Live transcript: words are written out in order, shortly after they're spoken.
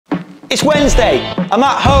It's Wednesday, I'm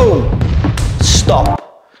at home.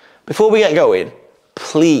 Stop. Before we get going,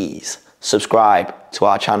 please subscribe to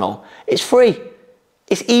our channel. It's free,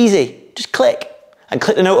 it's easy. Just click and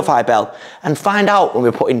click the notify bell and find out when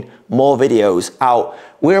we're putting more videos out.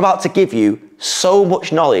 We're about to give you so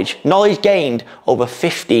much knowledge gained over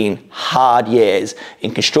 15 hard years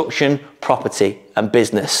in construction, property and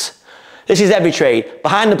business. This is 𝗕𝗕𝗓𝗓,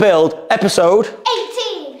 Behind the Build, episode 18.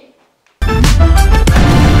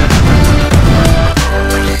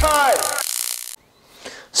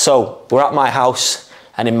 So we're at my house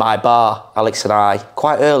and in my bar, Alex and I,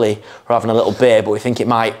 quite early, we're having a little beer, but we think it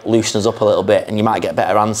might loosen us up a little bit and you might get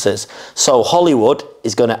better answers. So Hollywood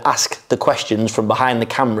is going to ask the questions from behind the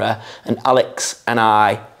camera and Alex and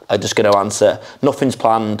I are just going to answer. Nothing's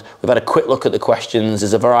planned. We've had a quick look at the questions.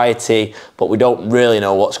 There's a variety, but we don't really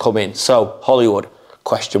know what's coming. So Hollywood,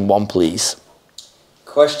 question 1, please.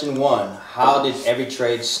 Question 1, how did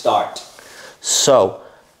𝗕𝗕𝗓𝗓 start? So,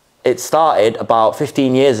 it started about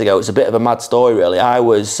 15 years ago. It's a bit of a mad story, really. I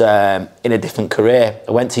was in a different career.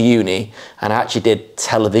 I went to uni and I actually did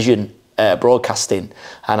television broadcasting,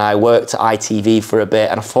 and I worked at ITV for a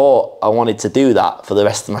bit, and I thought I wanted to do that for the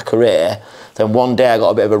rest of my career. Then one day I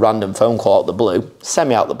got a bit of a random phone call out of the blue,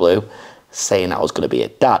 semi out the blue, saying I was going to be a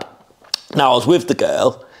dad. Now, I was with the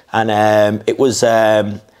girl, and but it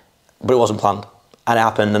wasn't planned. And it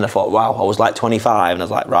happened, and I thought, wow, I was like 25, and I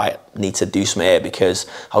was like, right, I need to do something here, because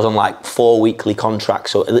I was on like 4 weekly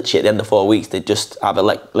contracts, so literally at the end of 4 weeks, they'd just either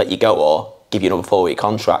let you go or give you another 4-week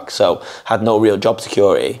contract, so I had no real job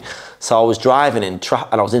security. So I was driving and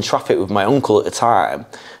I was in traffic with my uncle at the time,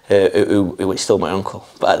 who was still my uncle,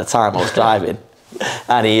 but at the time I was driving,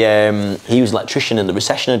 and he was an electrician, and the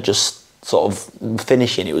recession had just sort of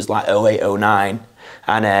finishing. It was like 08, 09.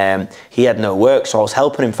 And he had no work, so I was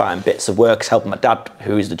helping him find bits of work. I was helping my dad,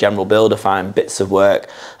 who is the general builder, find bits of work.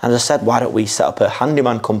 And I said, why don't we set up a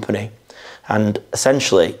handyman company? And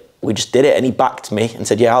essentially, we just did it, and he backed me and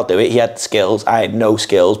said, yeah, I'll do it. He had skills, I had no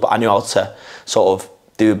skills, but I knew how to sort of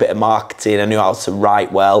do a bit of marketing, I knew how to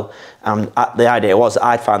write well. And the idea was that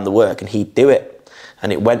I'd find the work and he'd do it.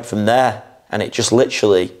 And it went from there, and it just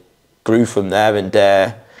literally grew from there. And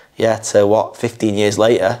yeah, to what, 15 years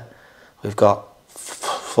later, we've got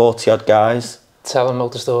 40 odd guys. Tell them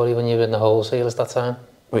about the story when you were in the wholesalers that time.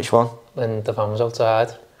 Which one? When the van was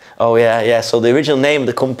outside. Oh yeah. So the original name of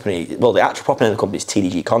the company, well, the actual proper name of the company is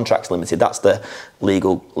TDG Contracts Limited. That's the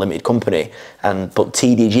legal limited company. But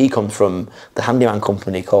TDG comes from the handyman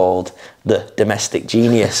company called the Domestic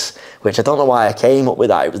Genius, which I don't know why I came up with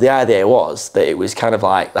that. The idea was that it was kind of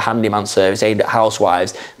like the handyman service aimed at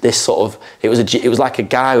housewives. This sort of, it was like a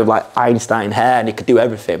guy with like Einstein hair, and he could do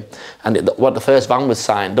everything. And when the first van was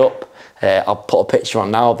signed up, I'll put a picture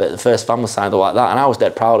on now of it. The first van was signed up like that, and I was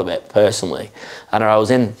dead proud of it personally. And I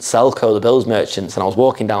was in Selco, the Bills Merchants, and I was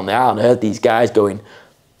walking down the aisle and I heard these guys going,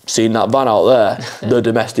 "Seen that van out there, the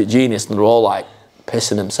Domestic Genius," and they're all like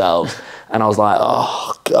pissing themselves. And I was like,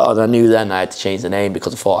 oh God, I knew then I had to change the name,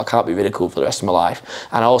 because I thought I can't be ridiculed for the rest of my life.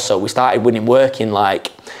 And also we started winning work in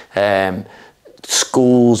like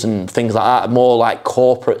schools and things like that, more like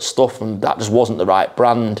corporate stuff, and that just wasn't the right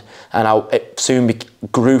brand. And it soon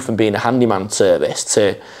grew from being a handyman service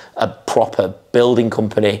to a proper building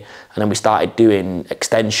company. And then we started doing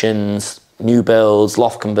extensions, new builds,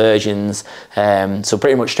 loft conversions. So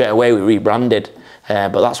pretty much straight away we rebranded.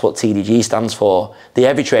 But that's what TDG stands for. The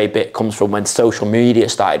𝗕𝗕𝗓𝗓𝗓 bit comes from when social media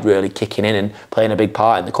started really kicking in and playing a big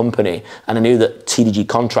part in the company. And I knew that TDG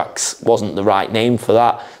Contracts wasn't the right name for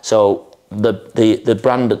that. So the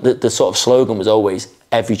brand, the sort of slogan was always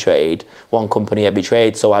𝗕𝗕𝗓𝗓𝗓, one company, every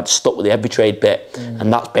trade. So I'd stuck with the 𝗕𝗕𝗓𝗓𝗓 bit,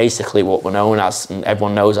 and that's basically what we're known as, and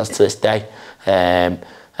everyone knows us to this day.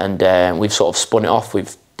 We've sort of spun it off.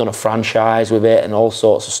 We've done a franchise with it and all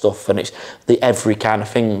sorts of stuff, and it's the every kind of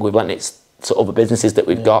thing we've lent it to other businesses that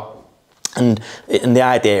we've got. And the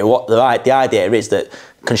idea is that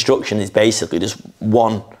construction is basically just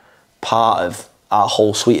one part of our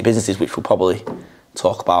whole suite of businesses, which we'll probably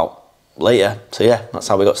talk about later. So yeah, that's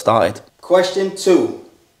how we got started. Question 2,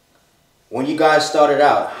 when you guys started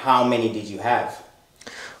out, how many did you have?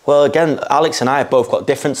 Well, again, Alex and I have both got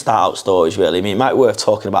different start-out stories, really. I mean, it might be worth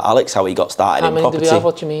talking about Alex, how he got started in property. How many do we have?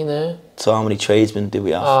 What do you mean there? So how many tradesmen do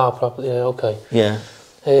we have? Ah, property, yeah, okay. Yeah.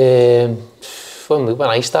 When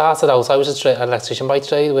I started out, I was an electrician by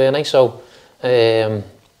trade, weren't I? So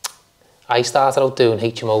I started out doing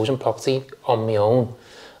HMOs and property on my own,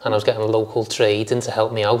 and I was getting a local trade in to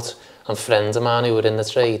help me out, and friends of mine who were in the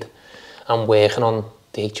trade, and working on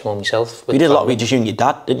the HMO myself. You did a lot with just you and your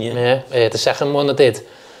dad, didn't you? Yeah, the second one I did,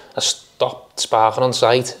 I stopped sparking on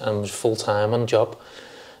site and was full-time on the job.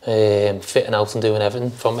 fitting out and doing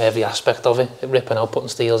everything from every aspect of it, ripping out, putting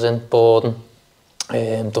steels in, boarding,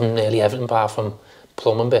 done nearly everything apart from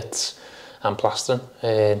plumbing bits and plastering.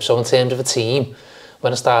 So in terms of a team,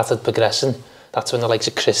 when I started progressing, that's when the likes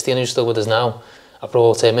of Christian, who's still with us now, I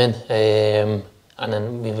brought him in, and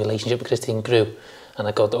then my relationship with Christian grew, and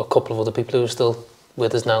I got a couple of other people who are still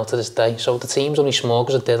with us now to this day. So the team's only small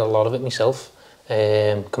because I did a lot of it myself,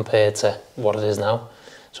 compared to what it is now.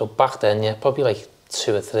 So back then, yeah, probably like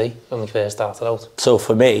 2 or 3 when we first started out. So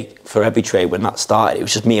for me, for EpisiteD, when that started, it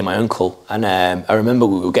was just me and my uncle. And I remember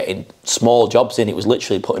we were getting small jobs in. It was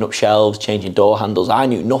literally putting up shelves, changing door handles. I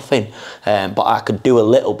knew nothing, but I could do a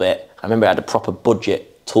little bit. I remember I had a proper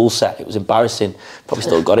budget tool set. It was embarrassing. Probably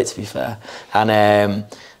still got it, to be fair. And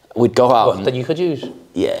we'd go out. What, that you could use?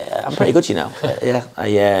 Yeah, I'm pretty good, you know. Yeah,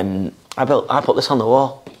 I put this on the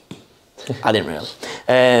wall. I didn't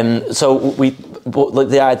really. So but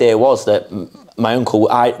the idea was that my uncle,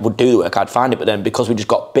 I would do the work, I'd find it, but then because we just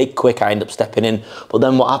got big quick, I ended up stepping in. But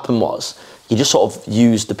then what happened was, you just sort of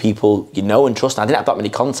use the people you know and trust. And I didn't have that many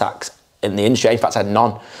contacts in the industry. In fact, I had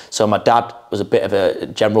none. So my dad was a bit of a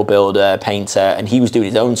general builder, painter, and he was doing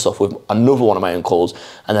his own stuff with another one of my uncles.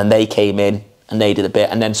 And then they came in and they did a bit.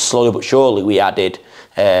 And then slowly but surely we added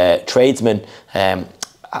tradesmen.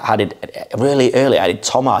 I did really early. I did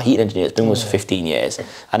Tom, our heating engineer. It's been with us for 15 years,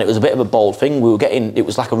 and it was a bit of a bold thing. We were getting, it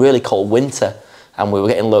was like a really cold winter, and we were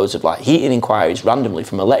getting loads of like heating inquiries randomly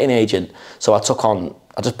from a letting agent. So I just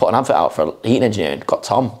put an advert out for a heating engineer and got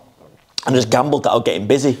Tom, and just gambled that I was getting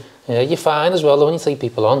busy. Yeah, you find as well that when you take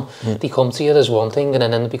people on, they come to you as one thing and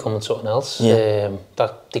then end up becoming something else.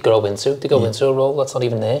 That they grow into. They go into a role that's not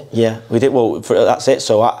even there. Yeah, we did. Well, that's it.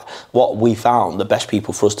 So what we found, the best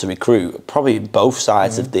people for us to recruit, probably both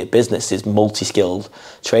sides of the business, is multi-skilled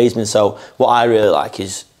tradesmen. So what I really like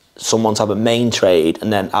is someone to have a main trade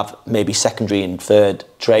and then have maybe secondary and third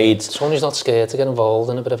trades. Someone who's not scared to get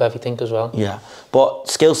involved in a bit of everything as well. Yeah, but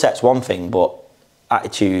skill set's one thing, but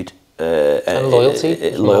attitude, and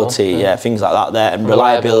loyalty, yeah, things like that there, and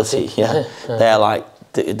reliability, they're like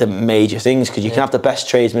the major things, because you can have the best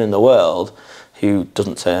tradesman in the world who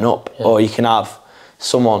doesn't turn up, or you can have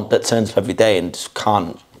someone that turns up every day and just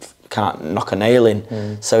can't knock a nail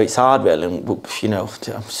in. So it's hard, really, and you know,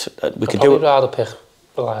 we could do it. I'd rather pick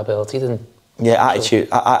reliability than attitude.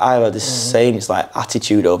 I heard this saying, it's like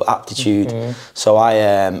attitude over aptitude. So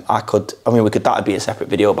that'd be a separate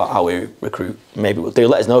video about how we recruit. Maybe we'll do.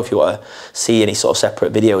 Let us know if you want to see any sort of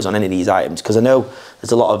separate videos on any of these items, because I know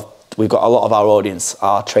we've got a lot of our audience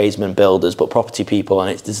are tradesmen, builders, but property people,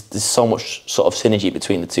 and there's so much sort of synergy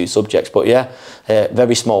between the two subjects. But yeah,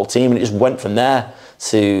 very small team, and it just went from there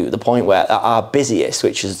to the point where at our busiest,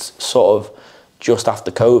 which is sort of just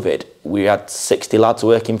after COVID, we had 60 lads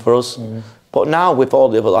working for us. But now with all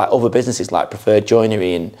the other businesses like Preferred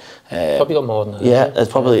Joinery and probably got more than that. Yeah,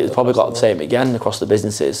 it's probably got the same again across the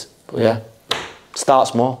businesses. But yeah, start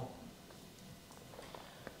small.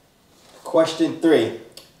 Question 3.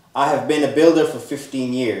 I have been a builder for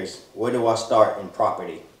 15 years. Where do I start in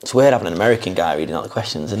property? It's weird having an American guy reading out the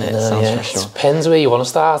questions, isn't it? It depends where you want to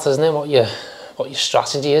start, isn't it? What your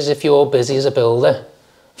strategy is. If you're busy as a builder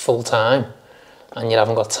full time and you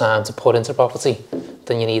haven't got time to put into property,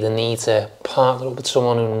 then you either need to partner up with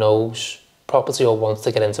someone who knows property or wants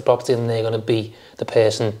to get into property, and they're going to be the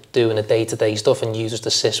person doing the day-to-day stuff, and you just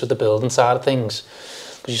assist with the building side of things,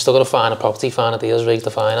 because you still got to find a property, find a deals, raise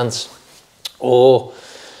the finance. Or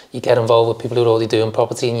you get involved with people who are already doing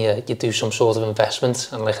property, and you do some sort of investment,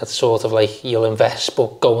 and like it's sort of like you'll invest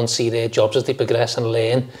but go and see their jobs as they progress and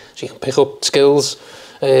learn, so you can pick up skills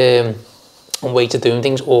and ways of doing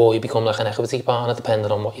things, or you become like an equity partner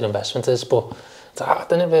depending on what your investment is. But it's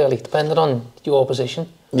hard, isn't it, really, depending on your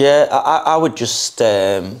position? Yeah, I would just,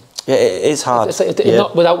 it is hard.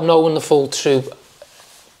 Not, without knowing the full true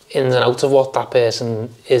ins and outs of what that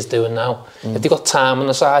person is doing now. If they've got time on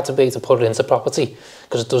the side to put it into property,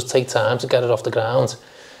 because it does take time to get it off the ground,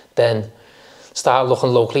 then start looking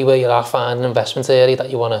locally where you are, find an investment area that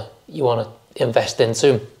you want to invest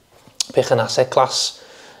into. Pick an asset class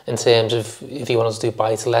in terms of if you want to do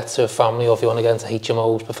buy-to-let to a family, or if you want to get into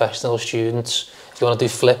HMOs, professional students, if you want to do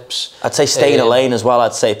flips. I'd say stay in a lane as well.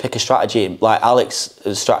 I'd say pick a strategy. Like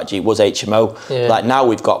Alex's strategy was HMO. Like now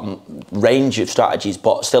we've got range of strategies,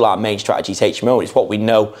 but still our main strategy is HMO. It's what we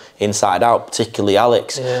know inside out, particularly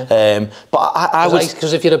Alex. But I would...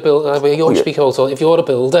 Because if you're a builder, if you're a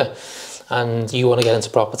builder and you want to get into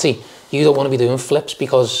property, you don't want to be doing flips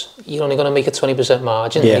because you're only going to make a 20%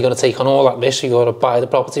 margin. You're going to take on all that risk. You've got to buy the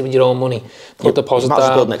property with your own money, put deposit down. You might as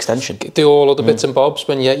well build an extension. Do all other bits and bobs.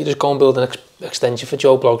 When you just go and build an extension for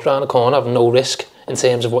Joe Bloggs around the corner, have no risk in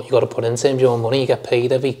terms of what you got to put in terms of your money. You get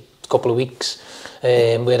paid every couple of weeks,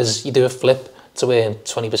 whereas you do a flip to earn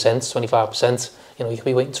 20%, 25%. You know, you could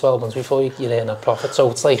be waiting 12 months before you earn that profit. So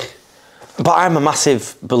it's like. But I'm a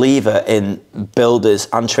massive believer in builders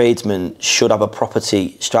and tradesmen should have a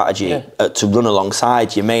property strategy to run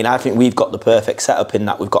alongside your main. I think we've got the perfect setup in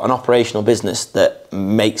that we've got an operational business that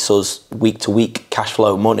makes us week to week cash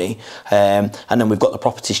flow money, and then we've got the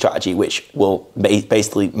property strategy which will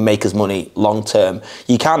basically make us money long term.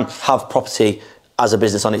 You can have property as a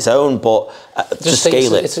business on its own, but to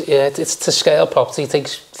scale it. It's to scale property.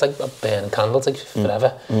 It's like a burning candle. It takes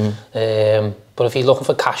forever. But if you're looking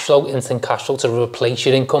for cash flow, instant cash flow to replace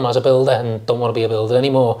your income as a builder and don't want to be a builder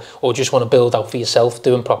anymore, or just want to build out for yourself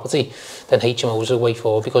doing property, then HMOs are the way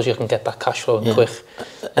forward because you can get that cash flow quick.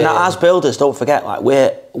 And as builders, don't forget, like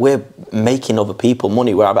we're making other people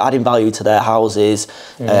money. We're adding value to their houses.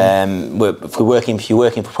 If you're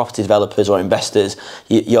working for property developers or investors,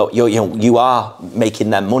 you are making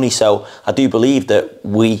them money. So I do believe that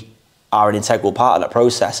we are an integral part of that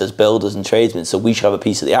process as builders and tradesmen, so we should have a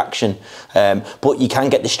piece of the action. But you can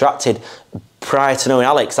get distracted. Prior to knowing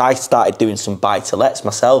Alex, I started doing some buy-to-lets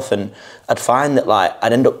myself, and I'd find that like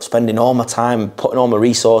I'd end up spending all my time, putting all my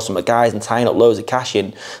resource and my guys and tying up loads of cash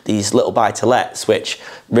in these little buy-to-lets, which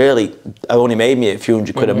really only made me a few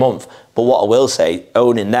hundred quid a month. But what I will say,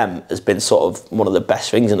 owning them has been sort of one of the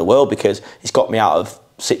best things in the world, because it's got me out of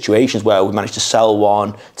situations where we managed to sell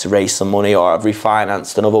one to raise some money, or I've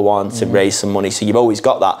refinanced another one to raise some money. So you've always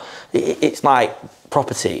got that. It's like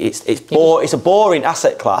property. It's a boring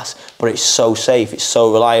asset class, but it's so safe. It's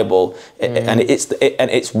so reliable, and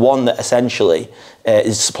it's one that essentially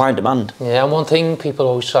is supply and demand. Yeah, and one thing people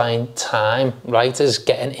always find time, right, is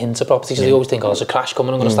getting into property. So they always think, oh, there's a crash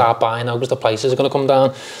coming, I'm going to start buying now because the prices are going to come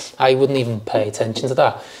down. I wouldn't even pay attention to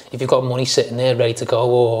that. If you've got money sitting there ready to go,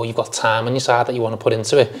 or you've got time on your side that you want to put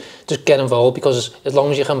into it, just get involved, because as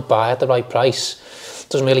long as you can buy at the right price, it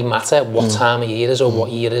doesn't really matter what time of year it is or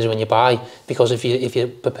what year it is when you buy, because if you're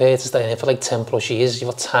prepared to stay in it for like 10 plus years,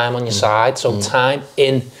 you've got time on your side. So time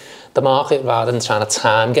in the market rather than trying to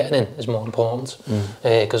time getting in is more important,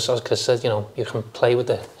 because as Chris said, you know, you can play with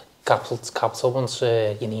the capital once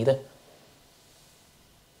you need it.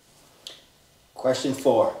 Question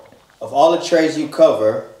 4. Of all the trades you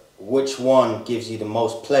cover, which one gives you the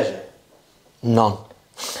most pleasure? None.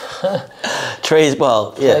 Trades,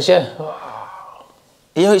 well, yeah. Pleasure?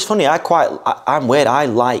 You know, it's funny, I'm weird, I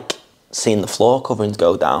like seeing the floor coverings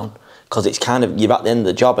go down, because it's kind of, you're at the end of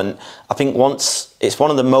the job, and I think it's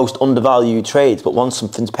one of the most undervalued trades, but once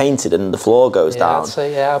something's painted and the floor goes down. I'd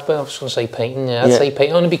say, I was going to say painting, I'd say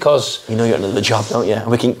painting, only because... You know you're at the end of the job, don't you?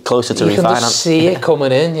 And we're getting closer to refinance. You can just see it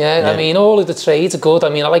coming in, I mean, all of the trades are good. I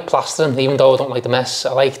mean, I like plastering, even though I don't like the mess.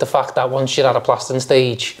 I like the fact that once you're at a plastering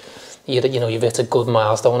stage, you've hit a good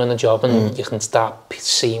milestone in the job, and you can start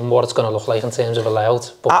seeing what it's going to look like in terms of a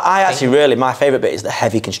layout. But I actually really, my favourite bit is the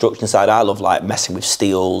heavy construction side. I love like messing with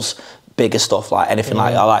steels, bigger stuff, like anything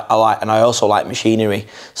like I like, and I also like machinery.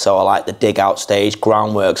 So I like the dig out stage,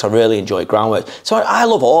 groundworks. I really enjoy groundwork. So I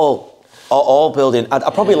love all building. I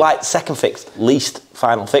probably like second fix, least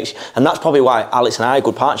final fix, and that's probably why Alex and I are a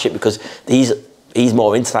good partnership, because he's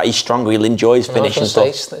more into that. He's stronger. He enjoys finishing stuff.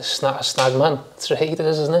 It's not a snag man trade, it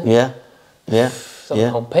is, isn't it? Yeah.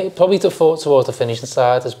 Probably towards the finishing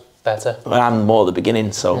side is better. I'm more the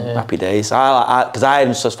beginning, so happy days. Because I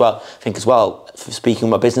just think as well, speaking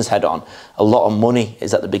with my business head on, a lot of money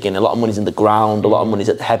is at the beginning. A lot of money's in the ground. A lot of money's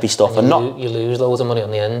at the heavy stuff, and you lose loads of money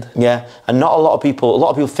on the end. Yeah, and not a lot of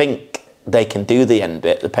people think they can do the end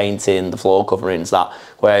bit, the painting, the floor coverings, that.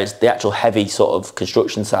 Whereas the actual heavy sort of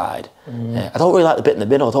construction side, I don't really like the bit in the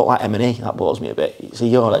middle. I don't like M&E. That bores me a bit. So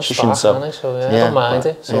you're an electrician, so I don't mind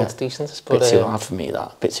it. So it's decent. But, bit too hard for me,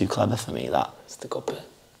 that. Bit too clever for me, that. It's the good bit.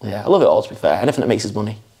 Yeah, I love it all, to be fair. Anything that makes us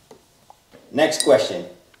money. Next question.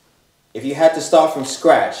 If you had to start from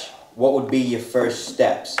scratch, what would be your first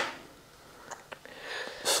steps?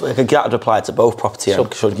 I could get to apply to both property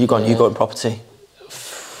and you go in property.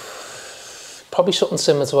 Probably something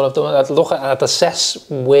similar to what I've done. I'd assess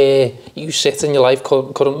where you sit in your life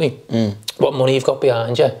currently, what money you've got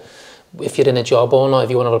behind you, if you're in a job or not, if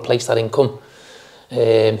you want to replace that income,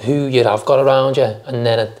 who you have got around you, and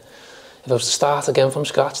then if I was to start again from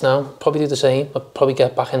scratch now, probably do the same. I'd probably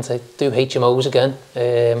get back into do HMOs again,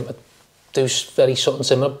 do very something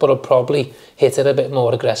similar, but I'd probably hit it a bit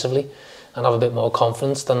more aggressively and have a bit more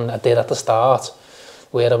confidence than I did at the start.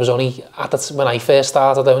 Where I was only, when I first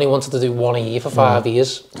started, I only wanted to do one a year for 5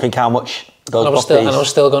 years. Think how much those and I was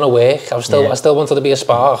still going to work. I still wanted to be a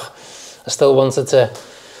spark. I still wanted to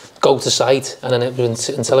go to site, and then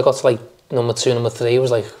until I got to like number 2, number 3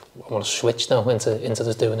 was like, I want to switch now into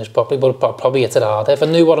just doing this properly, but probably hit it harder. If I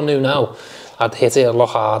knew what I knew now, I'd hit it a lot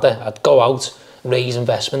harder. I'd go out, raise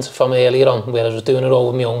investment from earlier on, where I was doing it all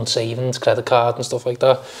with my own savings, credit card and stuff like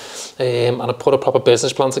that. And I'd put a proper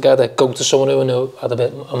business plan together, go to someone who I knew had a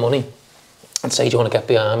bit of money and say, do you want to get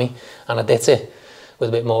behind me? And I did it with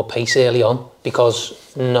a bit more pace early on,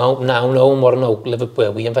 because now knowing what I know,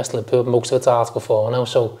 Liverpool, we invest in Liverpool, most of it's Article 4 now,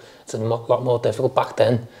 so it's a lot more difficult. Back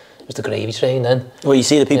then, it was the gravy train then. Well, you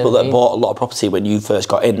see the people that bought a lot of property when you first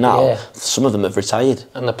got in now, some of them have retired.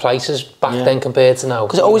 And the prices back then compared to now.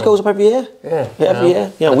 Because it always goes up every year. Yeah. Every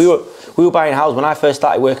year. You know, we were buying houses, when I first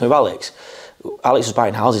started working with Alex was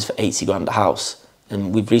buying houses for 80 grand a house.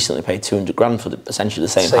 And we've recently paid 200 grand for essentially the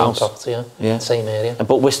same house. Same property, yeah. Same area.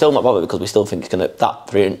 But we're still not bothered, because we still think it's going to,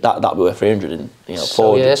 that'd be worth 300 and, you know,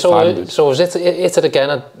 400, so 500. So I was hit it again,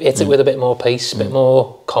 I'd hit it with a bit more pace, a bit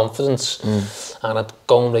more confidence, and I'd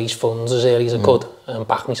go and raise funds as early as I could and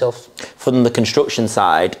back myself. From the construction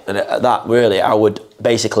side, and at that really, I would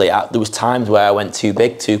basically, there was times where I went too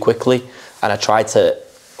big too quickly, and I tried to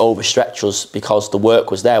overstretch us because the work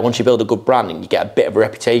was there. Once you build a good brand and you get a bit of a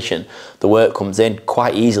reputation, the work comes in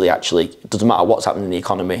quite easily actually. It doesn't matter what's happening in the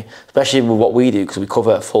economy, especially with what we do, because we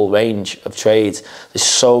cover a full range of trades. There's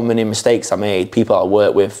so many mistakes I made, people I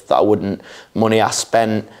worked with that I wouldn't, money I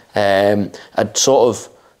spent. I'd sort of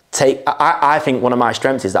take, I think one of my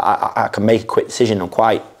strengths is that I can make a quick decision and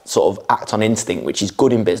quite sort of act on instinct, which is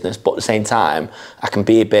good in business, but at the same time, I can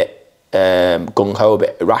be a bit gung-ho, a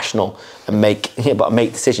bit irrational, and make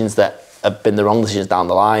decisions that have been the wrong decisions down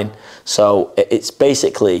the line. So it's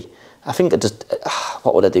basically, I think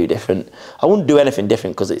what would I do different? I wouldn't do anything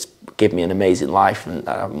different, because it's given me an amazing life and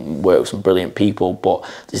I work with some brilliant people, but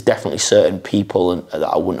there's definitely certain people that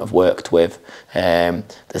I wouldn't have worked with.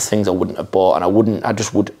 There's things I wouldn't have bought, and I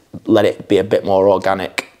just would let it be a bit more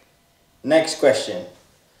organic. Next question.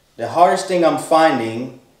 The hardest thing I'm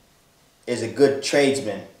finding is a good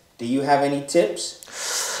tradesman. Do you have any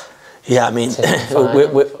tips? Yeah, I mean,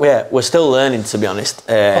 we're still learning, to be honest.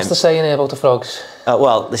 What's the saying here about the frogs?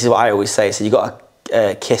 Well, this is what I always say. So you got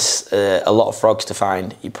to kiss a lot of frogs to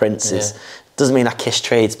find your princes. Doesn't mean I kiss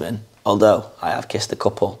tradesmen, although I have kissed a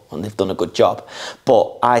couple and they've done a good job.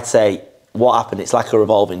 But I'd say what happened, it's like a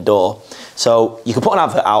revolving door. So you can put an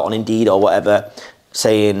advert out on Indeed or whatever,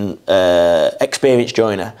 saying experienced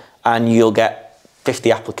joiner, and you'll get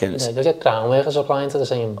 50 applicants. Yeah, you'll get ground workers applying to the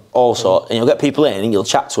same. Also, and you'll get people in and you'll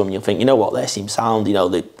chat to them and you'll think, you know what, they seem sound, you know,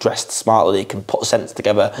 they're dressed smartly, they can put a sentence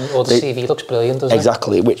together. Or the CV looks brilliant, doesn't it?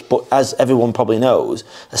 Exactly, but as everyone probably knows,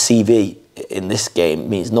 a CV in this game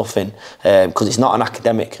means nothing, because it's not an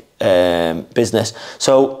academic business.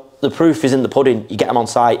 So the proof is in the pudding. You get them on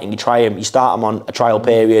site and you try them, you start them on a trial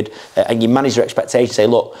period, and you manage their expectations. Say,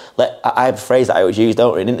 look, I have a phrase that I always use,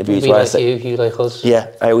 don't I, in interviews. We like you like us.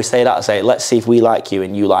 Yeah, I always say that. I say, let's see if we like you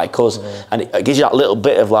and you like us. And it gives you that little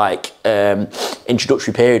bit of like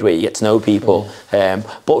introductory period where you get to know people.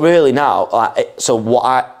 But really now,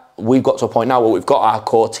 we've got to a point now where we've got our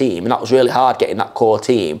core team, and that was really hard getting that core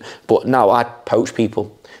team. But now I poach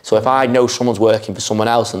people. So if I know someone's working for someone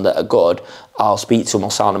else and that are good, I'll speak to them, I'll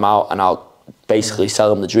sound them out, and I'll basically sell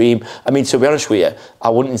them the dream. I mean, to be honest with you, I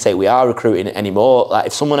wouldn't say we are recruiting anymore. Like,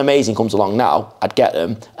 if someone amazing comes along now, I'd get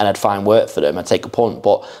them and I'd find work for them, I'd take a punt.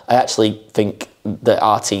 But I actually think that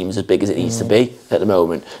our team is as big as it needs to be at the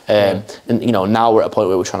moment. And you know, now we're at a point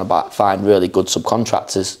where we're trying to find really good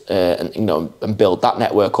subcontractors and you know, and build that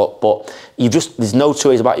network up. But there's no two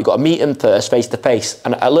ways about it. You've got to meet them first, face to face.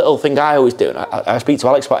 And a little thing I always do, and I speak to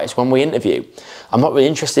Alex about this, when we interview, I'm not really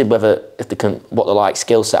interested what they like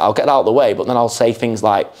skill set. I'll get that out of the way, but then I'll say things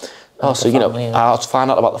like, oh, so, you know, I'll find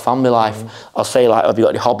out about the family life. I'll say, like, have you got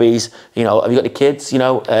any hobbies? You know, have you got any kids? You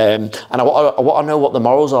know, and I want to know what the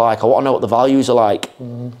morals are like. I want to know what the values are like.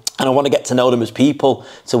 And I want to get to know them as people,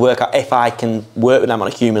 to work out if I can work with them on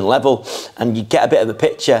a human level. And you get a bit of a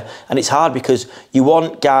picture. And it's hard because you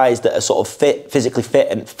want guys that are sort of fit, physically fit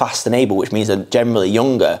and fast and able, which means they're generally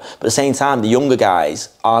younger. But at the same time, the younger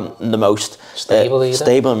guys aren't the most stable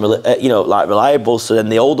and you know, like reliable. So then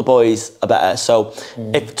the older boys are better. So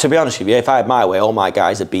to be honest with you, if I had my way, all my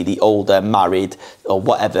guys would be the older, married or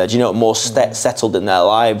whatever, do you know, more settled in their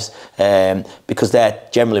lives, because they're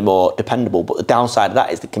generally more dependable. But the downside of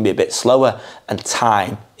that is they can be a bit slower, and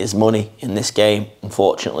time is money in this game,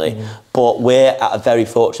 unfortunately. But we're at a very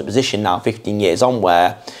fortunate position now, 15 years on,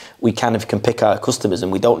 where we kind of can pick our customers,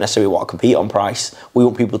 and we don't necessarily want to compete on price. We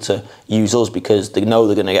want people to use us because they know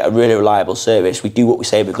they're going to get a really reliable service. We do what we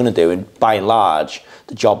say we're going to do, and by and large,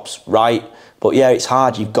 the job's right. But yeah, it's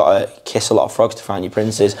hard. You've got to kiss a lot of frogs to find your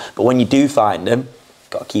princes. But when you do find them, you've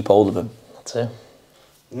got to keep hold of them. That's it.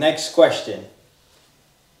 Next question.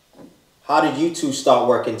 How did you two start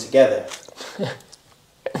working together?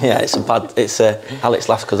 Yeah, Alex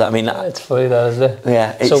laughs because it's funny that, isn't it?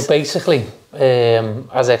 Yeah. So basically,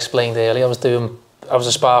 as I explained earlier, I was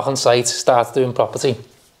a spark on site, started doing property,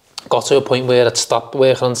 got to a point where I'd stopped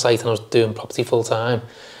working on site and I was doing property full time,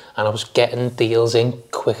 and I was getting deals in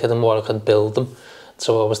quicker than what I could build them.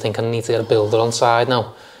 So I was thinking I need to get a builder on side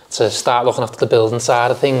now to start looking after the building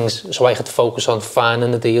side of things, so I could focus on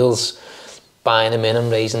finding the deals, buying them in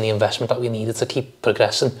and raising the investment that we needed to keep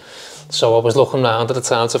progressing. So I was looking around at the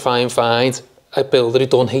time to find a builder who'd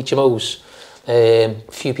done HMOs. A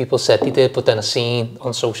few people said they did, but then I seen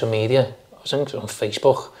on social media, I was on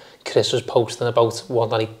Facebook, Chris was posting about one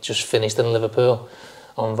that he just finished in Liverpool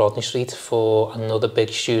on Rodney Street for another big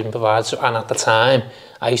student provider. So, and at the time,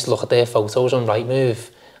 I used to look at their photos on Rightmove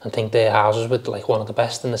and think their houses were like one of the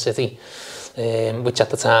best in the city. Which at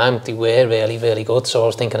the time they were really, really good. So I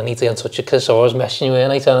was thinking I need to get in touch with Chris, so I was messaging you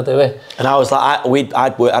and I trying to do it. And I was like,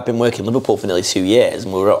 I'd been working in Liverpool for nearly 2 years,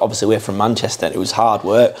 and we're from Manchester, and it was hard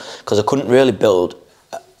work because I couldn't really build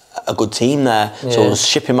a good team there. Yeah. So I was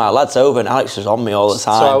shipping my lads over, and Alex was on me all the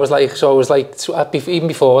time. So I was like, even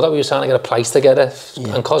before that, we were trying to get a price together,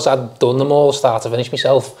 and because I'd done them all, start to finish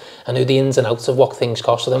myself, I knew the ins and outs of what things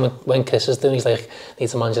cost. So then when Chris is doing, he's like, need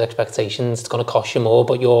to manage your expectations. It's going to cost you more,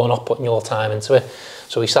 but you're not putting your time into it.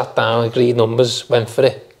 So we sat down, agreed numbers, went for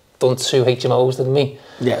it. Done 2 HMOs, didn't we?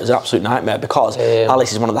 Yeah, it was an absolute nightmare because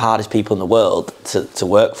Alex is one of the hardest people in the world to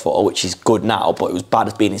work for, which is good now, but it was bad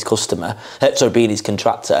as being his being his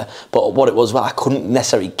contractor. But what it was, I couldn't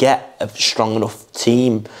necessarily get a strong enough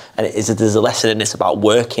team, and there's a lesson in this about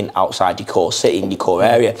working outside your core city, in your core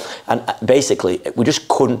area, and basically we just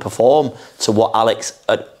couldn't perform to what Alex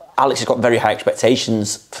has got very high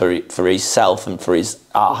expectations for himself and for his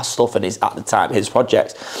stuff and at the time his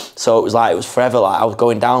projects. So it was forever like I was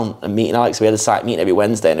going down and meeting Alex. We had a site meeting every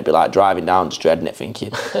Wednesday, and it'd be like driving down, just dreading it,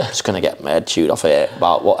 thinking I'm just gonna get my head chewed off here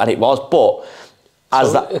about what. And it was, but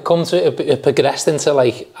as so it progressed into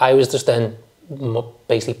like I was just then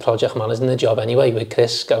basically project managing the job anyway with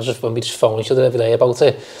Chris. When we just phone each other every day about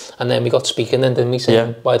it, and then we got speaking, and then we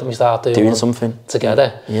said, why don't we start doing something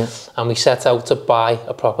together? Yeah. And we set out to buy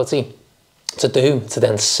a property to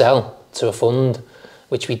then sell to a fund,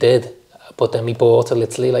 which we did. But then we bought it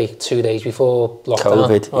literally like 2 days before lockdown,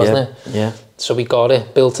 COVID, wasn't it? Yeah. So we got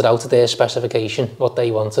it, built it out to their specification, what they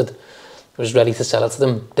wanted. It was ready to sell it to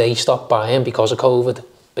them. They stopped buying because of COVID,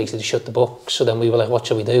 basically shut the books. So then we were like, what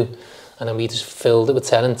shall we do? And then we just filled it with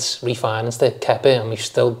tenants, refinanced it, kept it, and we've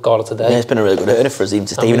still got it today. Yeah, it's been a really good earner for us, even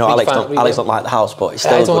though Alex don't like the house, but it's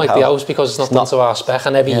still I don't like the house because it's not done to our spec,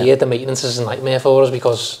 and every year the maintenance is a nightmare for us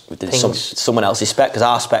because we did someone else's spec, because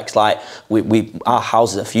our spec's like, our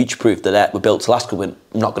houses are future-proof, we're built to last because we're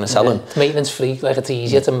not going to sell them. Maintenance free, like it's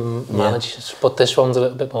easier to manage, but this one's a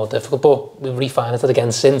little bit more difficult, but we've refinanced it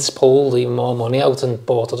again since, pulled even more money out and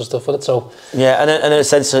bought other stuff with it, so. Yeah, and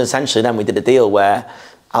essentially then we did a deal where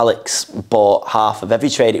Alex bought half of every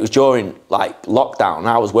trade. It was during like lockdown, and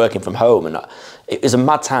I was working from home, and it was a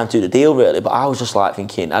mad time to do the deal really, but I was just like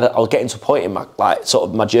thinking, I was getting to a point in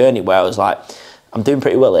my journey where I was like, I'm doing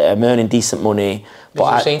pretty well here, I'm earning decent money. But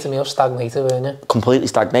you were saying to me, I was stagnated, weren't you? Completely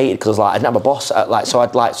stagnated, because I didn't have a boss. So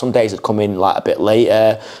I'd like some days I'd come in like a bit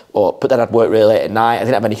later, but then I'd work really late at night. I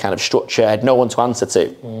didn't have any kind of structure. I had no one to answer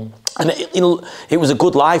to, and it was a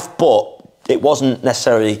good life, but it wasn't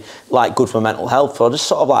necessarily like good for mental health. So I just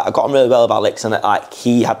sort of I got on really well with Alex, and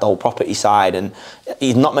he had the whole property side, and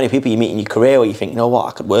he's not many people you meet in your career where you think, you know what,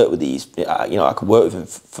 I could work with these, I could work with him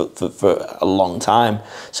for a long time.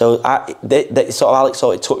 So Alex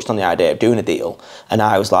sort of touched on the idea of doing a deal, and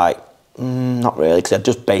I was like, not really, because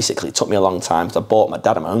it took me a long time, because I bought my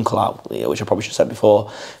dad and my uncle out, which I probably should have said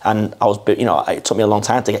before, and it took me a long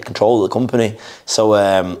time to get control of the company. So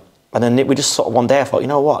and then we just sort of one day I thought, you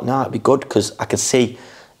know what, no, it'd be good, because I could see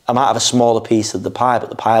I might have a smaller piece of the pie, but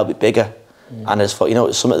the pie will be bigger. And I just thought,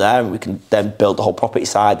 there's something there, and we can then build the whole property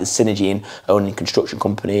side. There's synergy in owning a construction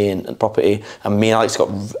company and property. And me and Alex got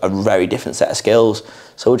a very different set of skills.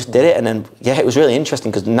 So we just did it, and then, it was really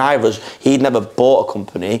interesting, because neither of us, he'd never bought a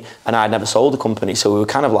company, and I'd never sold a company. So we were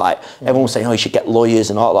kind of like, everyone was saying, you should get lawyers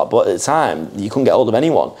and all that. But at the time, you couldn't get hold of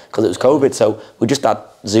anyone, because it was COVID. So we just had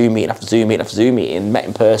Zoom meeting after Zoom meeting after Zoom meeting, met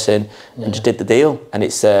in person, and just did the deal. And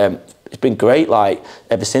it's been great,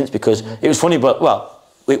 ever since, because it was funny, but,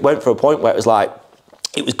 it went for a point where it was like,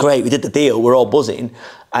 it was great, we did the deal, we're all buzzing,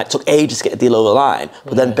 and it took ages to get the deal over the line,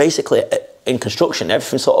 but then basically in construction,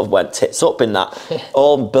 everything sort of went tits up in that.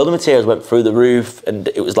 All building materials went through the roof, and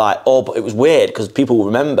it was like, but it was weird, because people will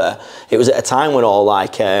remember, it was at a time when all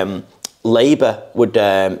labour would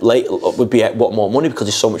be what more money because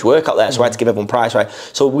there's so much work out there. So I had to give everyone price, right?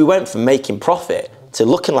 So we went from making profit to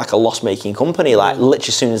looking like a loss-making company, like literally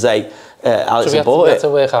as soon as they Alex so bought it. We had to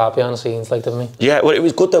work hard behind the scenes, like, didn't we? Yeah, well, it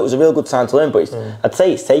was good though. It was a real good time to learn, but I'd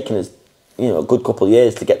say it's taken us, you know, a good couple of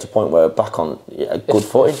years to get to a point where we're back on a good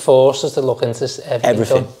footing. It forced us to look into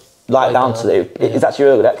everything. Like down to it's actually a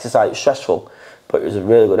really good exercise. It's stressful, but it was a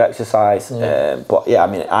really good exercise. But yeah, I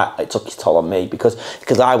mean, it took its toll on me because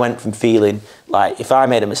I went from feeling like if I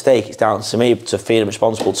made a mistake, it's down to me, to feeling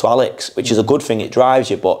responsible to Alex, which is a good thing. It drives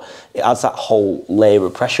you, but it adds that whole layer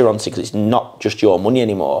of pressure onto you because it's not just your money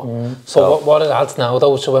anymore. So what it adds now,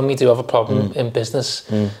 though, so when we do have a problem in business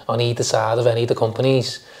on either side of any of the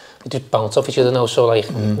companies, we just bounce off each other now. So like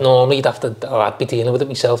normally I'd be dealing with it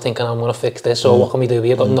myself, thinking I'm going to fix this or what can we do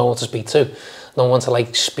here, but no one to speak to. No one to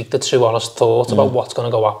like speak the true honest thought about what's going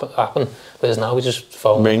to go happen. Whereas now we just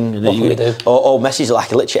phone, ring, what can we do? Or message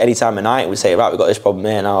like literally any time of night we say, right, we've got this problem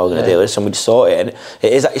here, now we're going to deal with this, and we just sort it. And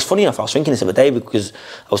it's funny enough, I was thinking this the other day because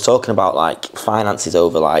I was talking about like finances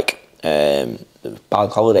over like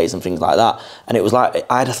bank holidays and things like that, and it was like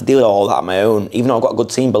I'd have to deal with all that on my own, even though I've got a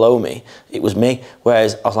good team below me. It was me.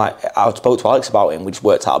 Whereas I was like, I spoke to Alex about it and we just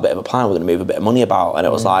worked out a bit of a plan. We're going to move a bit of money about, and it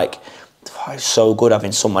was like, oh, it's so good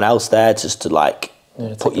having someone else there just to like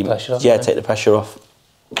take the pressure off. Take the pressure off.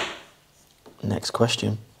 Next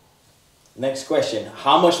question.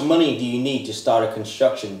 How much money do you need to start a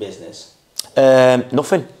construction business?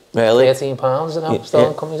 Nothing. Really? £13 is it now, still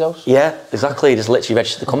in company's house? Yeah, exactly. Just literally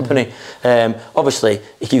register the company. Obviously,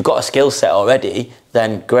 if you've got a skill set already,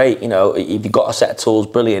 then great. You know, if you've got a set of tools,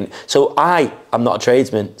 brilliant. So I'm not a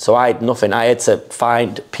tradesman, so I had nothing. I had to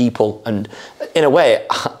find people, and in a way,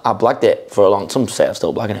 I blagged it for a long. Some say I'm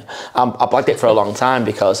still blagging it. I blagged it for a long time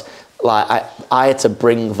because, like, I had to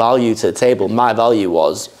bring value to the table. My value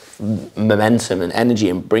was momentum and energy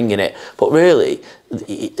and bringing it, but really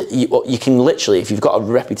you can literally, if you've got a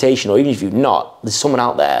reputation or even if you've not, there's someone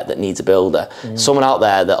out there that needs a builder, someone out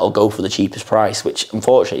there that'll go for the cheapest price, which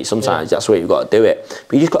unfortunately sometimes that's where you've got to do it,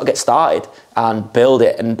 but you just got to get started and build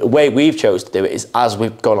it. And the way we've chose to do it is as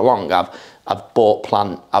we've gone along, I've bought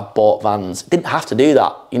plant, I've bought vans. Didn't have to do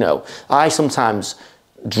that, you know. I sometimes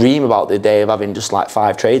dream about the day of having just like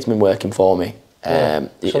 5 tradesmen working for me.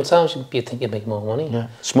 Sometimes you think you make more money. Yeah.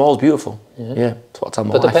 Small's beautiful. Yeah. That's what I tell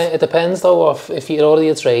my wife. It depends though if you're already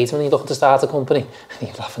a tradesman and you're looking to start a company.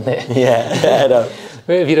 You're laughing there. Yeah, I know.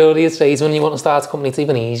 If you're already a tradesman and you want to start a company, it's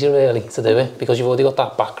even easier really to do it because you've already got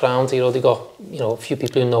that background. You've already got, you know, a few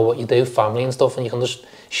people who know what you do, family and stuff, and you can just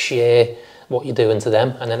share what you're doing to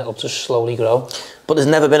them, and then it'll just slowly grow. But there's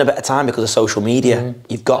never been a better time because of social media.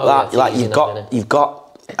 You've got you've got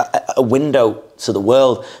a window to the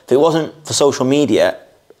world. If it wasn't for social media,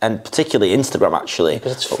 and particularly Instagram actually,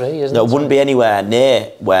 because it's free, isn't it? It wouldn't be anywhere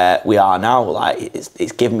near where we are now. Like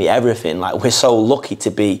it's given me everything. Like we're so lucky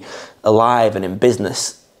to be alive and in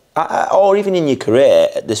business, or even in your career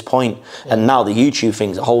at this point. And now the YouTube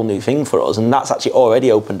thing's a whole new thing for us, and that's actually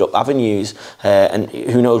already opened up avenues, and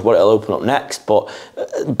who knows what it'll open up next. But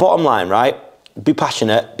bottom line, right? Be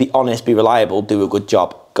passionate, be honest, be reliable, do a good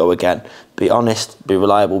job, go again. Be honest, be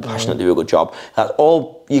reliable, passionate, do a good job. That's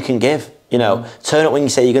all you can give, you know. Turn up when you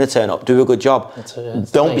say you're going to turn up, do a good job.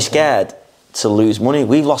 Don't be scared to lose money.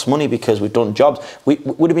 We've lost money because we've done jobs. We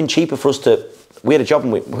would have been cheaper for us to, we had a job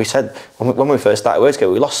and we said, when we first started working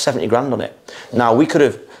together, we lost 70 grand on it. Now we could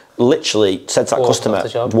have literally said to that customer,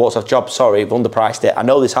 walked off job, sorry, we've underpriced it. I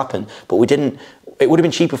know this happened, but we didn't. It would have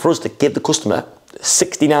been cheaper for us to give the customer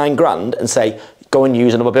 69 grand and say, go and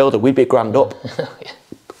use another builder. We'd be a grand up.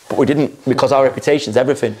 But we didn't, because our reputation's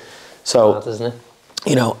everything. So, hard, isn't it?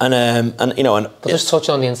 You know, and you know, and but just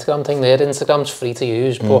touching on the Instagram thing there, Instagram's free to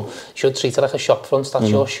use, but you should treat it like a shop front. That's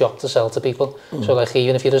your shop to sell to people. So like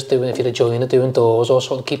even if you're a joiner doing doors or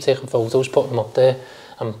something, keep taking photos, put them up there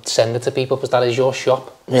and send it to people because that is your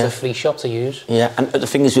shop. It's a free shop to use. Yeah, and the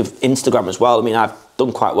thing is with Instagram as well, I mean, I've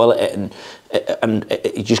done quite well at it, and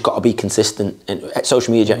you just got to be consistent. And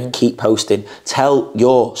social media, keep posting, tell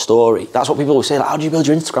your story. That's what people always say, like, how do you build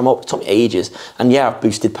your Instagram up? It took me ages. And yeah, I've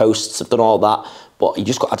boosted posts, I've done all that, but you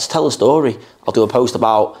just got to tell a story. I'll do a post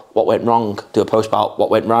about what went wrong, do a post about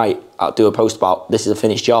what went right, I'll do a post about this is a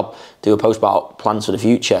finished job, do a post about plans for the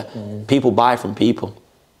future. People buy from people.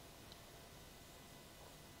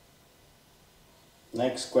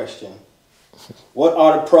 Next question. What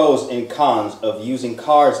are the pros and cons of using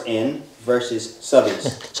cards in versus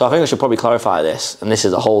subbies? So I think I should probably clarify this, and this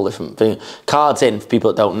is a whole different thing. Cards in, for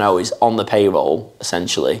people that don't know, is on the payroll,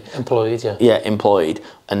 essentially. Employed, yeah. Yeah, employed.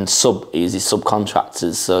 and uses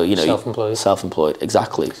subcontractors, so you know, self-employed,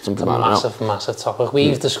 exactly. Something like massive topic.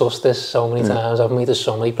 We've discussed this so many times, haven't we? There's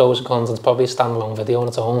so many pros and cons. It's probably a standalone video on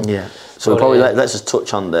its own. Yeah. So probably let's just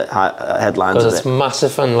touch on the headlines of it. Because it's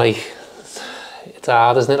massive and like it's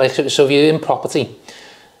hard, isn't it? Like so, if you're in property,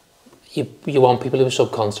 you want people who are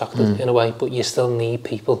subcontracted in a way, but you still need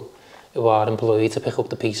people who are employed to pick up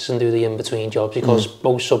the pieces and do the in-between jobs, because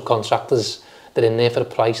most subcontractors, they're in there for the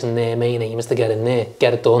price, and their main aim is to get in there,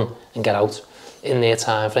 get it done and get out in their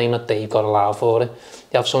time frame that they've got allowed for it.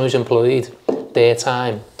 You have someone who's employed, their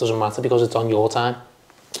time doesn't matter because it's on your time.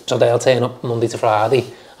 So they'll turn up Monday to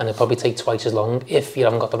Friday and it'll probably take twice as long if you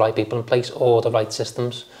haven't got the right people in place or the right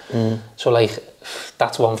systems. So like,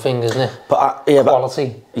 that's one thing, isn't it? But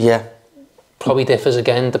quality probably differs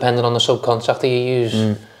again depending on the subcontractor you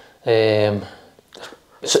use.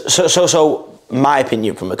 So my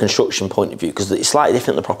opinion from a construction point of view, because it's slightly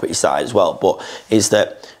different on the property side as well, but is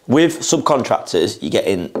that with subcontractors, you're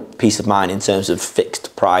getting peace of mind in terms of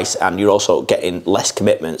fixed price, and you're also getting less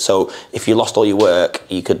commitment. So if you lost all your work,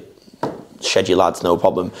 you could shed your lads, no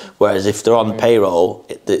problem. Whereas if they're on payroll,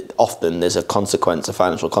 often there's a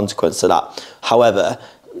financial consequence to that. However,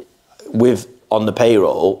 on the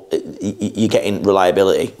payroll, you're getting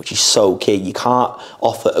reliability, which is so key. You can't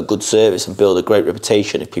offer a good service and build a great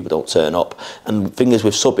reputation if people don't turn up. And the thing is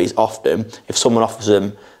with subbies, often, if someone offers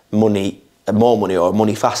them more money or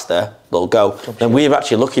money faster, they'll go. Then we're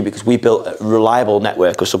actually lucky because we built a reliable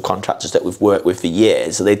network of subcontractors that we've worked with for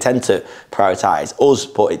years, so they tend to prioritise us,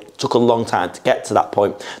 but it took a long time to get to that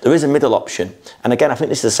point. There is a middle option, and again, I think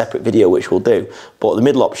this is a separate video which we'll do, but the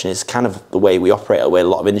middle option is kind of the way we operate, the way a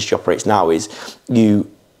lot of industry operates now, is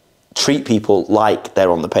you treat people like they're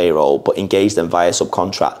on the payroll, but engage them via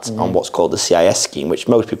subcontract on what's called the CIS scheme, which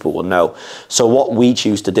most people will know. So what we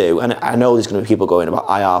choose to do, and I know there's going to be people going about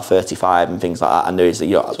IR35 and things like that, and there is,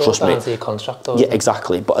 you know, so trust me. It's your contract, yeah,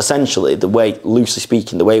 exactly. But essentially, the way, loosely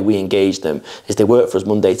speaking, the way we engage them is they work for us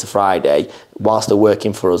Monday to Friday. Whilst they're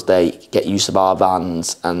working for us, they get use of our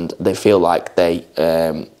vans, and they feel like they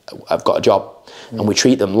have got a job. And we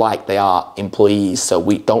treat them like they are employees, so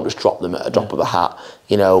we don't just drop them at a drop of a hat.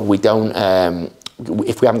 You know, we don't,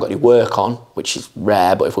 if we haven't got any work on, which is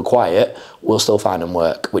rare, but if we're quiet, we'll still find them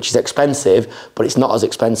work, which is expensive, but it's not as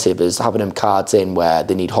expensive as having them cards in where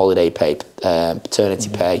they need holiday pay, paternity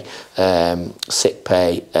pay, sick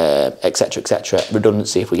pay, etc.,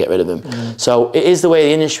 redundancy if we get rid of them. So it is the way of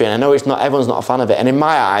the industry, and I know everyone's not a fan of it, and in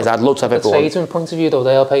my eyes, I'd love to have everyone. From a tradesman point of view though,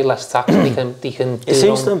 they'll pay less tax, and they can it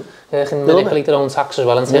suits them. They can manipulate their own tax as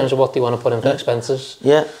well in terms of what they want to put in for expenses.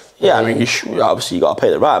 Yeah, I mean, obviously you got to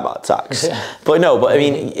pay the right amount of tax. But I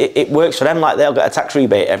mean, it works for them. Like, they'll get a tax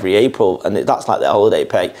rebate every April, and that's like their holiday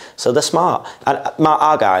pay. So they're smart, and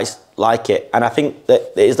our guys like it. And I think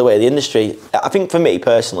that it is the way of the industry. I think for me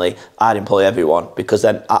personally, I'd employ everyone, because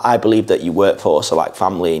then I believe that your workforce are like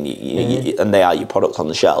family, and and they are your product on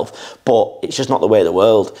the shelf. But it's just not the way of the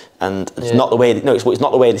world, and it's not the way. It's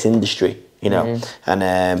not the way of this industry. You know, and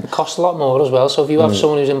it costs a lot more as well. So if you have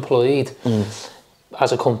someone who's employed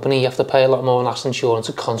as a company, you have to pay a lot more national insurance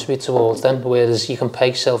to contribute towards them, whereas you can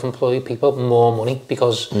pay self-employed people more money,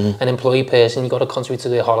 because an employee person, you've got to contribute to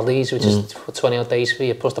their holidays, which is 20 odd days for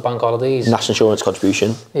you, plus the bank holidays. National insurance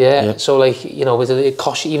contribution. Yeah, so like, you know, it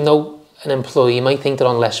costs you, even though an employee might think they're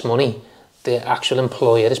on less money, the actual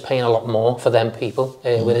employer is paying a lot more for them people,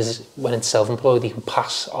 whereas when it's self-employed, you can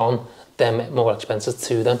pass on them more expenses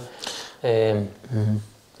to them.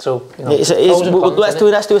 So, you know,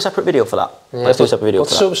 let's do a separate video for that. Let's do a separate video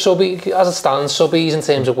for that. Subby, as it stands, subbies in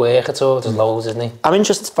terms of work, it's all just loads, isn't it? I'm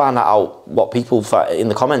interested to find out what people in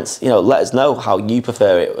the comments. You know, let us know how you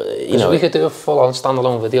prefer it. You know, we could do a full-on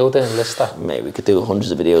standalone video then, list that. Maybe we could do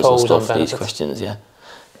hundreds of videos and stuff for these questions. Yeah.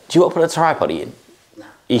 Do you want to put a tripod in? No.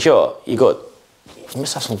 You sure? You good? You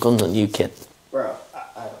must have some guns on you, kid. Bro,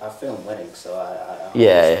 I film weddings, so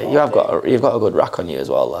you've got a good rack on you as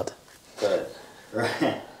well, lad. Good.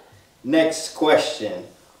 Right. Next question.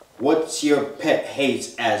 What's your pet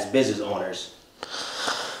hates as business owners?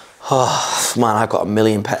 Oh, man, I've got a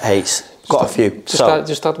million pet hates. Got a few.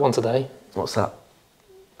 Just had one today. What's that?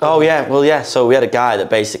 Oh, yeah. Well, yeah. So we had a guy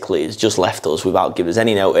that basically has just left us without giving us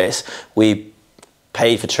any notice. We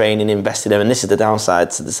paid for training, invested in, and this is the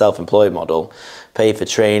downside to the self-employed model. Paid for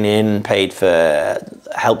training,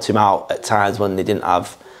 helped him out at times when they didn't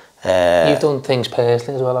have You've done things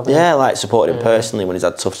personally as well, haven't you? Yeah, like supported him personally when he's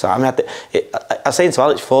had tough time. I mean, I was saying to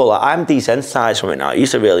Alex before, like, I'm desensitised from it now. It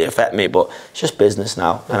used to really affect me, but it's just business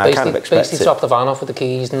now, and I kind of expect basically top the van off with the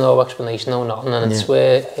keys, no explanation, no nothing, and it's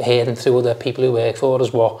we're hearing through other people who work for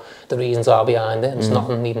us what the reasons are behind it, and it's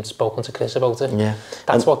nothing even spoken to Chris about it. Yeah,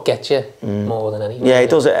 that's what gets you more than anything. Yeah, it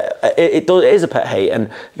does. It does. It is a pet hate,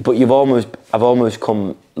 but I've almost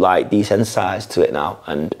come like desensitised to it now,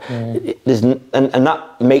 and and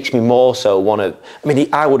that makes me more so want to. I mean,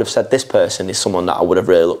 I would have said this person is someone that I would have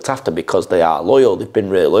really looked after because they are loyal. They've been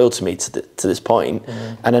really loyal to me to this point,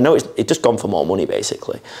 and I know it's just gone for more money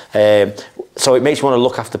basically. So it makes me want to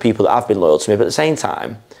look after people that have been loyal to me, but at the same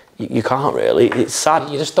time, you can't really. It's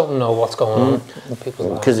sad. You just don't know what's going on in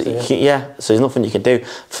people's lives. Because so there's nothing you can do.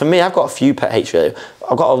 For me, I've got a few pet hates really.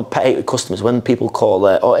 I've got a pet hate with customers when people call,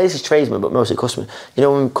 or it is tradesmen, but mostly customers. You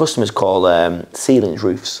know, when customers call ceilings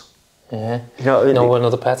roofs. Yeah. You know what I mean? No,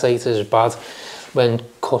 another pet hate is bad. When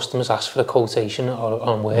customers ask for a quotation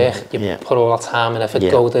on work, you put all that time and effort,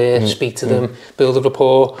 go there, speak to them, build a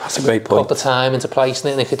rapport. That's a great point. Put the time into placing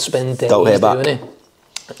it, and they could spend days doing it.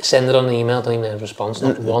 Send it on an email, don't even have a response,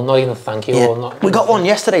 not one, not even a thank you. Or not. We got one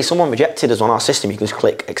yesterday, someone rejected us on our system. You can just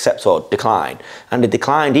click accept or decline, and they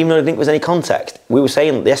declined even though they didn't think there was any context. We were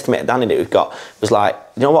saying the estimated Danny that we've got was like,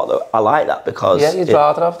 you know what, though? I like that because you'd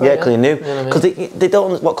rather have that. Yeah, because you knew. Because they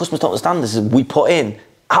don't, what customers don't understand is we put in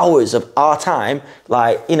hours of our time,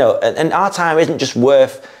 like, you know, and our time isn't just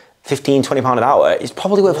worth £15–20 an hour. It's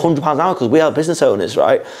probably worth £100 an hour because we are business owners,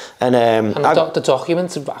 right? And the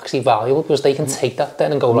documents are actually valuable because they can take that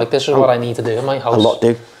then and go like, this is what I need to do in my house. A lot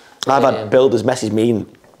do. I've had builders message me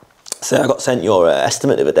and say, I got sent your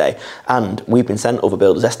estimate the other day, and we've been sent other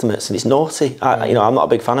builders' estimates, and it's naughty. You know, I'm not a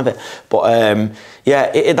big fan of it, but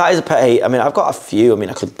yeah, that is a pet hate. I mean, I've got a few. I mean,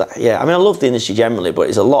 I love the industry generally, but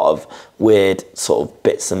it's a lot of weird sort of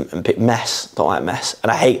bits and mess. Don't like mess,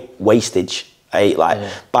 and I hate wastage. I hate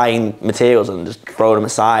buying materials and just throwing them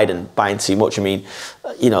aside and buying too much. I mean,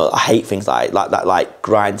 you know, I hate things like that. Like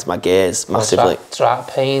grinds my gears massively.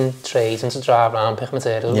 Paying tradesmen to drive around, pick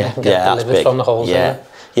materials, and get that's delivered big. from the wholesaler.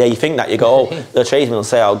 Yeah, you think that you go. Oh, the tradesman will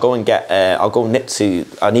say, "I'll go and get. I'll go nip to.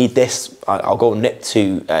 I need this. I'll go nip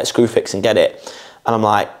to Screwfix and get it." And I'm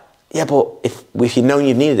like, yeah, but if you've known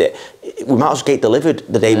you've needed it, we might as well get it delivered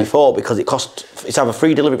the day before because it costs. It's either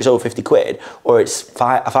free delivery, it's over £50, or it's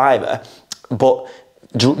a fiver. But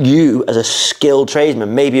you, as a skilled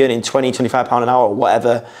tradesman, maybe earning £20–25 an hour or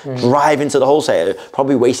whatever, driving to the wholesaler,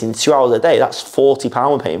 probably wasting 2 hours a day. That's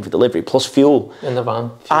 £40 we're paying for delivery plus fuel in the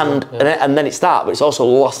van. And then it's that, but it's also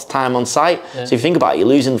lost time on site. So if you think about it, you're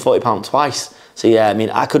losing £40 twice. So yeah, I mean,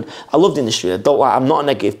 I love the industry. I'm not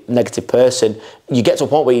a negative person. You get to a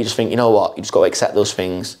point where you just think, you know what, you just got to accept those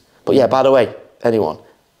things. But yeah, by the way, anyone,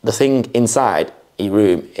 the thing inside your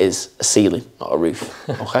room is a ceiling, not a roof.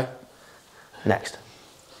 Okay.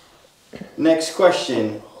 Next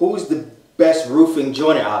question. Who's the best roofing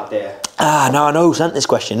joiner out there? Now I know who sent this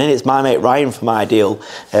question, and it's my mate Ryan from Ideal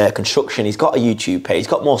Construction. He's got a YouTube page. He's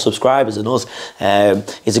got more subscribers than us.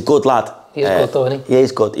 He's a good lad. He's good though, isn't he? Yeah,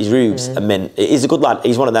 he's good. His roof's a mint. He's a good lad.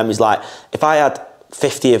 He's one of them. He's like, if I had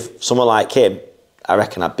 50 of someone like him, I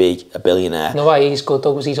reckon I'd be a billionaire. No way, he's good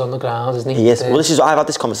though, because he's on the ground, isn't he? He is. Well, I've had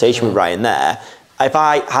this conversation with Ryan there. If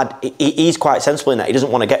I had, he's quite sensible in that. He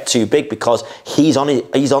doesn't want to get too big because he's on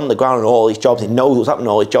the ground on all his jobs. He knows what's happening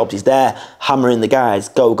on all his jobs. He's there hammering the guys,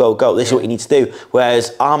 go, go, go. This is what you need to do.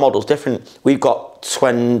 Whereas our model's different. We've got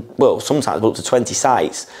sometimes up to 20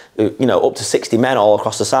 sites, you know, up to 60 men all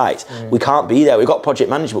across the sites. We can't be there. We've got project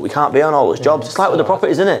management, but we can't be on all those jobs. It's like with the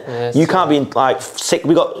properties, isn't it? Yeah, you can't be in like six.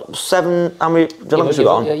 We got 7. How many developments we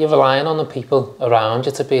got on? You're relying on the people around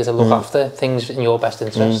you to look after things in your best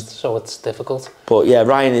interest, so it's difficult. But yeah,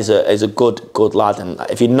 Ryan is a good lad, and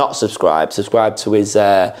if you're not subscribe to his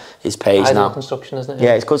page Ideal now. Construction, isn't it?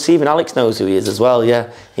 Yeah, it's good. Stephen Alex knows who he is as well.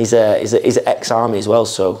 Yeah, he's an ex-army as well.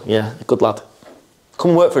 So yeah, a good lad.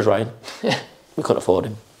 Come work for us, Ryan. We couldn't afford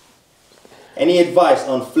him. Any advice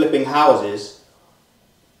on flipping houses?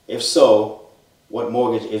 If so, what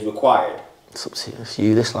mortgage is required? It's up to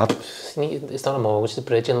you, this lad. It's not a mortgage, it's a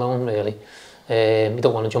bridging loan, really. You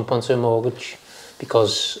don't want to jump onto a mortgage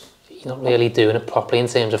because you're not really doing it properly in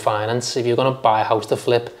terms of finance. If you're going to buy a house to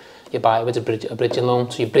flip, you buy it with a bridging loan.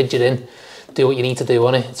 So you bridge it in, do what you need to do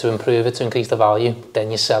on it to improve it, to increase the value, then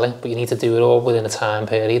you sell it. But you need to do it all within a time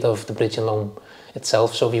period of the bridging loan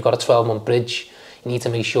itself. So if you've got a 12-month bridge, you need to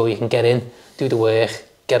make sure you can get in, do the work,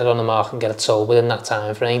 get it on the market and get it sold within that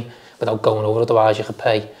time frame without going over. Otherwise you could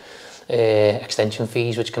pay extension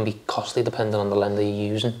fees, which can be costly depending on the lender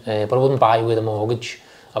you're using. But I wouldn't buy with a mortgage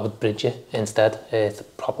I would bridge it instead. It's the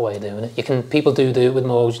proper way of doing it. People do it with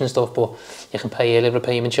mortgage and stuff, but you can pay early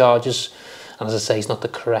repayment charges. And as I say, it's not the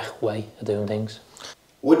correct way of doing things.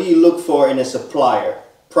 What do you look for in a supplier?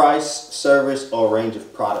 Price, service, or range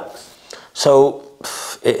of products? So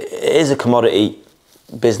it is a commodity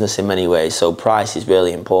business in many ways, so price is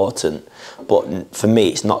really important. But for me,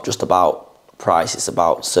 it's not just about price, it's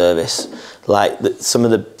about service. Like some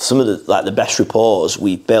of the like the best rapport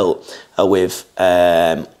we've built are with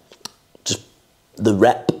just the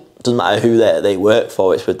rep. Doesn't matter who they work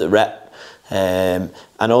for, it's with the rep. And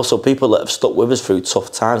also people that have stuck with us through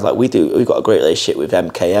tough times, like we do. We've got a great relationship with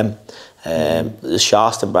MKM, the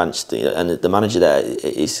Sharston branch, and the manager there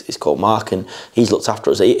is called Mark, and he's looked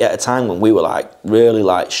after us at a time when we were like really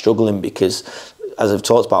like struggling, because as I've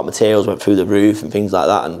talked about, materials went through the roof and things like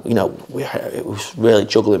that, and you know it was really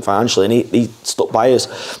juggling financially, and he stuck by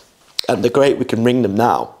us, and they're great. We can ring them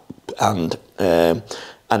now, and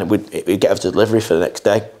we get us delivery for the next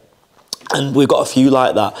day, and we've got a few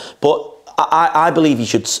like that. But I believe you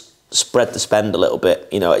should spread the spend a little bit.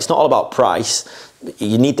 You know, it's not all about price.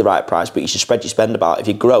 You need the right price, but you should spread your spend about. If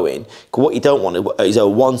you're growing, what you don't want is a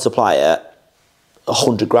one supplier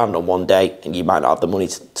 100 grand on one day, and you might not have the money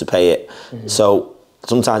to pay it. So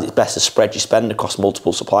sometimes it's best to spread your spend across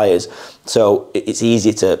multiple suppliers. So it's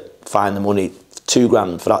easier to find the money, 2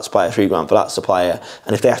 grand for that supplier, 3 grand for that supplier.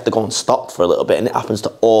 And if they have to go and stop for a little bit, and it happens to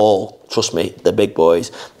all, trust me, the big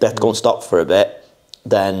boys, they have to go and stop for a bit,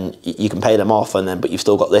 then you can pay them off, and then but you've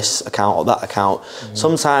still got this account or that account.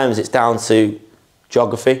 Sometimes it's down to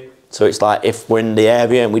geography. So it's like, if we're in the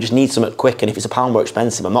area and we just need something quick, and if it's £1 more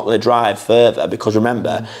expensive, I'm not going to drive further, because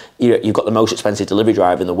remember, you've got the most expensive delivery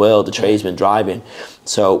driver in the world, the tradesman driving.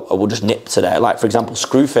 So I will just nip to there. Like for example,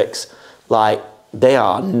 Screwfix, like they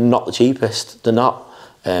are not the cheapest. They're not.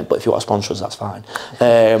 But if you want to sponsor us, that's fine.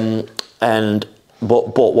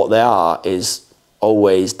 But what they are is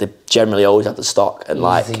always, they generally always have the stock, and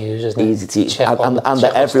like easy to use, isn't it? Easy to use, and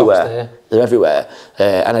they're everywhere. They're everywhere,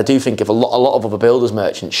 and I do think if a lot of other builders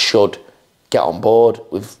merchants should get on board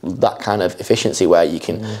with that kind of efficiency, where you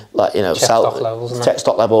can like, you know, check stock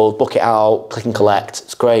levels, book it out, click and collect.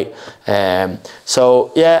 It's great.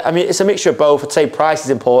 So yeah, I mean, it's a mixture of both. I'd say price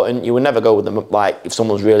is important. You would never go with them like if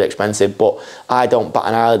someone's really expensive, but I don't bat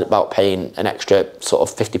an eyelid about paying an extra sort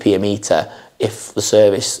of 50p a metre if the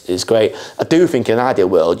service is great. I do think in an ideal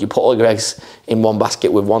world, you put all your eggs in one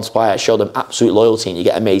basket with one supplier, show them absolute loyalty, and you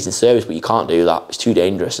get amazing service, but you can't do that. It's too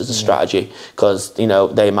dangerous as a strategy, because, you know,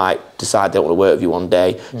 they might decide they don't want to work with you one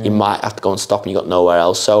day. You might have to go and stop, and you've got nowhere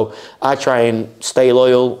else. So I try and stay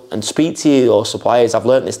loyal and speak to your suppliers. I've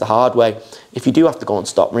learned this the hard way. If you do have to go and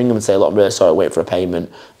stop, ring them and say, look, I'm really sorry, I'm waiting for a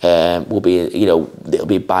payment. We'll be, you know, it'll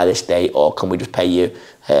be by this date, or can we just pay you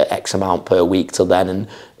X amount per week till then? And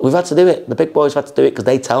we've had to do it. The big boys have had to do it, because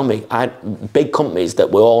they tell me, big companies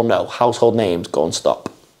that we all know, household names, go and stop.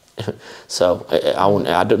 So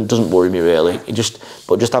it doesn't worry me really.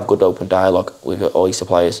 But just have good open dialogue with all your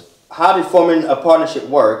suppliers. How did forming a partnership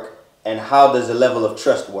work, and how does the level of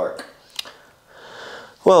trust work?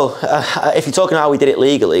 Well, if you're talking how we did it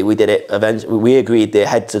legally, we did it eventually. We agreed the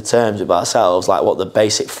heads of terms with ourselves, like what the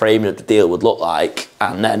basic framing of the deal would look like,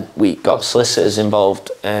 and then we got solicitors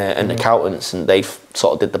involved and accountants, and they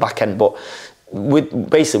sort of did the back end. But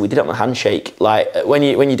basically, we did it on a handshake. Like when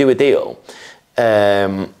you do a deal.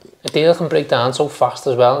 A deal can break down so fast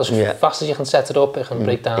as well. As fast as you can set it up, it can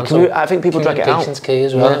break down. I think people drag it out. Communication's key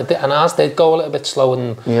as well. And ours did go a little bit slower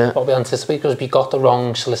than what we anticipated, because we got the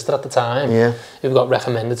wrong solicitor at the time. Who we got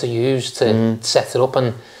recommended to use to set it up,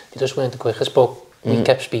 and they just weren't the quickest. But we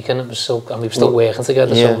kept speaking. It was so, and we were still working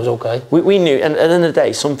together, so it was okay. We knew, and at the end of the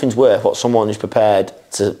day, something's worth what someone is prepared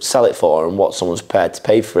to sell it for, and what someone's prepared to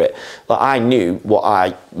pay for it. Like I knew what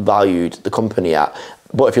I valued the company at.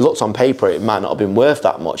 But if you looked on paper, it might not have been worth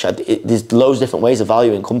that much. There's loads of different ways of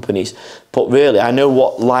valuing companies. But really, I know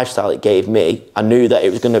what lifestyle it gave me. I knew that it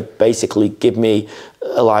was going to basically give me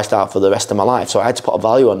a lifestyle for the rest of my life. So I had to put a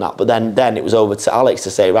value on that. But then it was over to Alex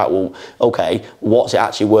to say, right, well, okay, what's it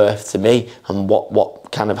actually worth to me? And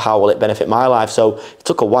what kind of, how will it benefit my life? So it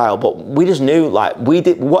took a while, but we just knew, like, we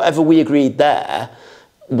did whatever we agreed there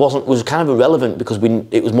was kind of irrelevant, because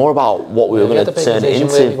it was more about what we were going to turn it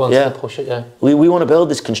into. We wanted to push it, we want to build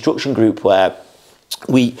this construction group where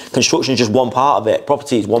construction is just one part of it,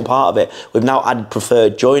 property is one part of it. We've now added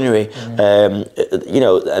preferred joinery, you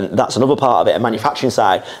know, and that's another part of it, a manufacturing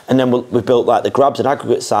side. And then we've built like the grabs and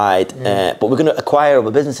aggregate side, but we're going to acquire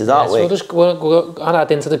other businesses, aren't we? So we'll add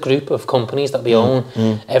into the group of companies that we own,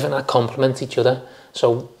 everything that complements each other.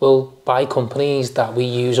 So we'll buy companies that we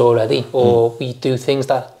use already, or we do things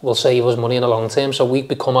that will save us money in the long term. So we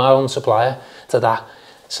become our own supplier to that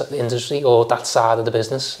industry or that side of the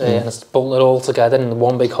business, and it's pulling it all together in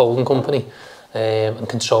one big holding company, and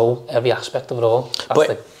control every aspect of it all. That's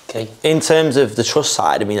the key. In terms of the trust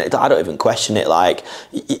side, I mean, I don't even question it. Like,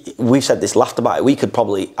 we've said this, laughed about it. We could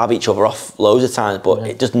probably have each other off loads of times, but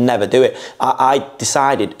it just never do it. I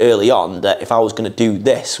decided early on that if I was going to do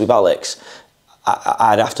this with Alex,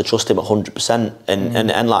 I'd have to trust him 100%,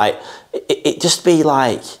 and like, it just be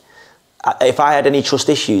like, if I had any trust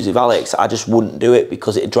issues with Alex, I just wouldn't do it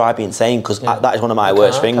because it'd drive me insane, because that is one of my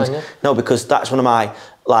worst things. No, because that's one of my,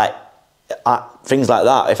 like, things like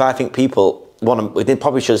that. If I think people, we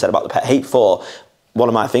probably should have said about the pet hate for, one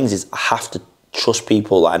of my things is I have to trust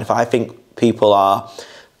people, and if I think people are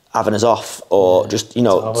having us off or just, you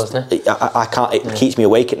know, I can't, it keeps me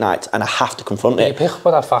awake at night, and I have to confront it. You pick up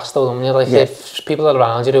with that fast though, don't you? Like, if people are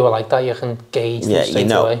around you who are like that, you can gauge them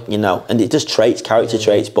straight away. You know, and it's just traits, character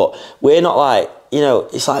traits, but we're not like, you know,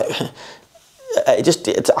 it's like, I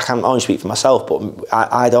can only speak for myself, but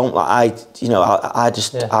I don't, like, you know, I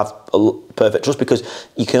just have a perfect trust, because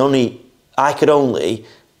I could only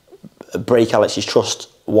break Alex's trust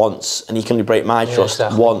once, and he can only break my trust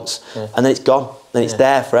once, and then it's gone. Then it's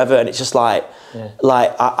there forever, and it's just like, you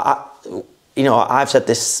know, I've said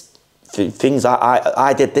this things.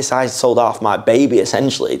 I did this. I sold off my baby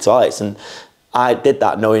essentially to Alex, and I did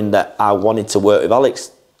that knowing that I wanted to work with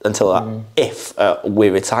Alex until if we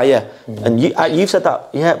retire. And you've said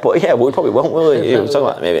that, but we probably won't. Will we? We'll talk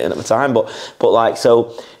about that maybe at the time, but like,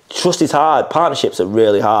 so. Trust is hard. Partnerships are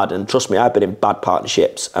really hard, and trust me, I've been in bad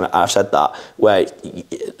partnerships, and I've said that, where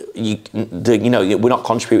you know, we're not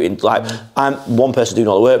contributing. Like, I'm one person doing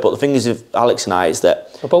all the work, but the thing is with Alex and I is that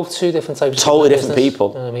we're both two different types of totally different people.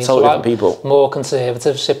 You know what I mean? Totally different people. More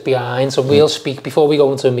conservative, sit behind. So we'll speak before we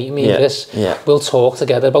go into a meeting. Me and Chris, we'll talk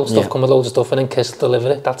together about stuff, come with loads of stuff, and then Chris will deliver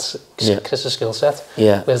it. That's Chris's skill set.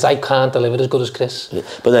 Whereas I can't deliver it as good as Chris.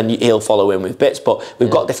 But then he'll follow in with bits. But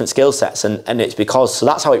we've got different skill sets, and it's because, so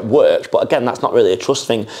that's how it works. But again, that's not really a trust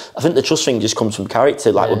thing. I think the trust thing just comes from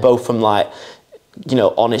character. Like, we're both from, like, you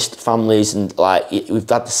know, honest families, and like, we've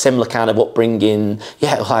had the similar kind of upbringing.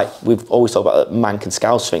 Like, we've always talked about the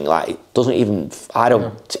𝗕𝗟𝗃𝗟𝗔𝗧 thing. Like, it doesn't even, I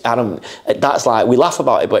don't, that's like, we laugh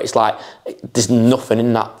about it, but it's like, there's nothing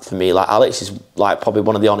in that for me. Like, Alex is like probably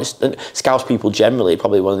one of the honest, and Scouse people generally,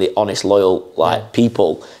 probably one of the honest, loyal, like,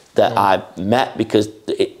 people that I've met, because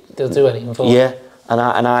they'll do anything for you.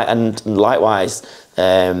 And likewise.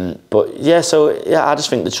 But I just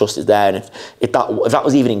think the trust is there, and if that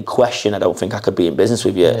was even in question, I don't think I could be in business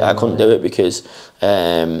with you. I couldn't do it, because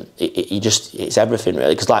it's everything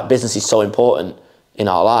really. Because, like, business is so important in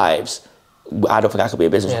our lives. I don't think I could be a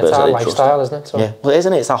business person. It's our lifestyle, isn't it? So. Well,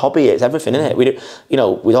 isn't it? It's our hobby. It's everything, isn't it? We do, you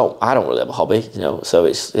know, I don't really have a hobby, you know. So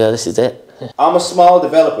it's this is it. I'm a small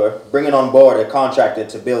developer bringing on board a contractor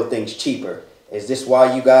to build things cheaper. Is this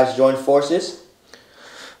why you guys joined forces?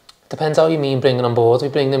 Depends how you mean bringing on board. We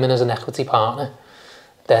bring them in as an equity partner,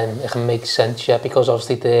 then it can make sense, because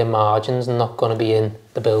obviously their margins are not going to be in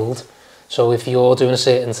the build. So if you're doing a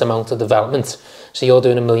certain amount of development, so you're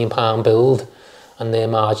doing £1 million build, and their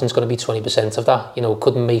margin's going to be 20% of that, you know,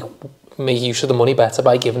 couldn't make use of the money better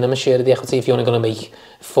by giving them a share of the equity if you're only going to make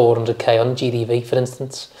 400k on GDV, for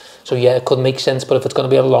instance. So it could make sense, but if it's going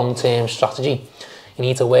to be a long-term strategy, you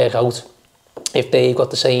need to work out if they've got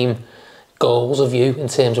the same goals of you in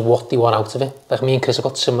terms of what they want out of it. Like, me and Chris have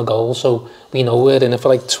got similar goals, so we know we're in it for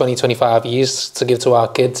like 20-25 years to give to our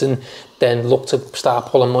kids, and then look to start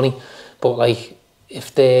pulling money. But like,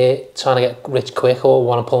 if they're trying to get rich quick or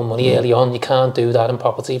want to pull money early on, you can't do that in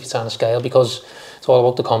property if you're trying to scale, because it's all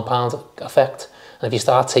about the compound effect. And if you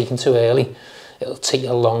start taking too early, it'll take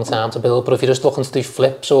you a long time to build. But if you're just looking to do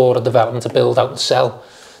flips or a development to build out and sell,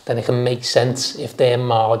 then it can make sense if their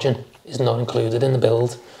margin is not included in the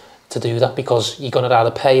build to do that, because you're going to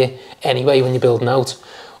either pay it anyway when you're building out,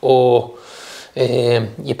 or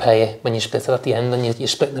you pay it when you split it at the end, and you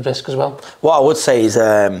split the risk as well. What I would say is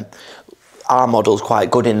our model's quite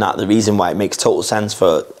good in that. The reason why it makes total sense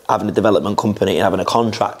for having a development company and having a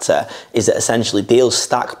contractor is that essentially deals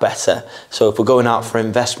stack better. So if we're going out for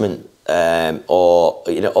investment, or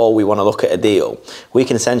we want to look at a deal, we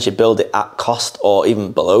can essentially build it at cost or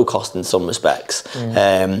even below cost in some respects.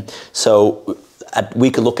 So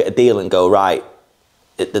we could look at a deal and go, right,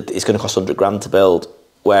 it's going to cost 100 grand to build,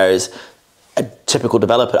 whereas a typical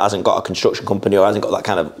developer hasn't got a construction company or hasn't got that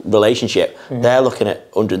kind of relationship. They're looking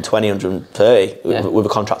at 120, 130 with a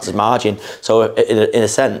contractor's margin. So in a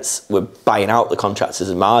sense, we're buying out the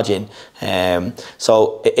contractor's margin.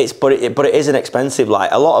 So but it is an expensive,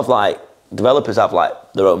 like, a lot of like developers have like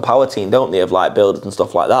their own power team, don't they, of like builders and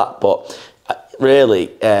stuff like that. But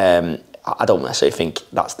really, I don't necessarily think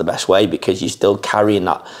that's the best way, because you're still carrying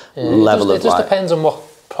that level of it just depends on what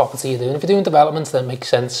property you're doing. If you're doing developments, then it makes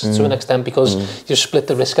sense to an extent, because you split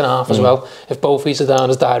the risk in half as well. If both of you are down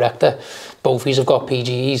as director, both of you have got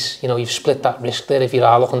PGs, you know, you've split that risk there. If you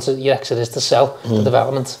are looking to, your exit is to sell the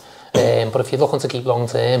development. But if you're looking to keep long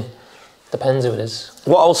term, depends who it is.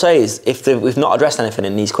 What I'll say is, if we've not addressed anything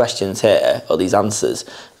in these questions here, or these answers,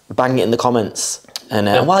 bang it in the comments. And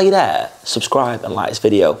while you're there, subscribe and like this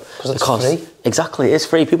video. Because it's free. Exactly, it's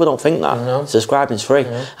free. People don't think that. Subscribing is free.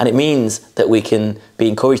 And it means that we can be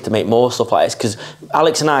encouraged to make more stuff like this, because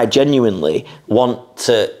Alex and I genuinely want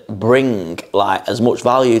to bring like as much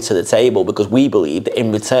value to the table, because we believe that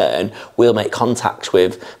in return, we'll make contacts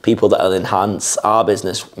with people that will enhance our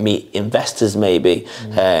business, meet investors maybe,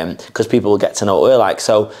 because people will get to know what we're like.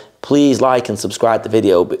 So please like and subscribe to the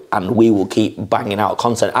video, and we will keep banging out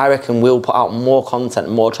content. I reckon we'll put out more content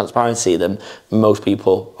and more transparency than most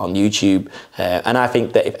people on YouTube. And I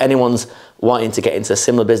think that if anyone's wanting to get into a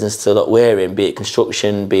similar business to that we're in, be it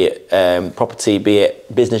construction, be it property, be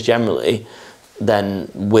it business generally,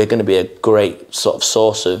 then we're going to be a great sort of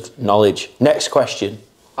source of knowledge. Next question.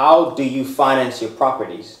 How do you finance your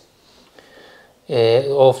properties?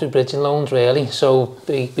 All through bridging loans, really. So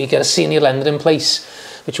we get a senior lender in place,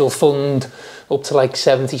 which will fund up to like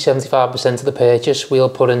 70-75% of the purchase. We'll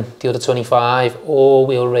put in the other 25, or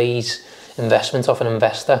we'll raise investment off an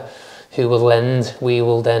investor who will lend. We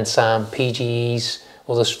will then sign PGEs,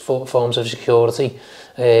 other forms of security,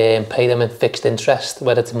 pay them in fixed interest,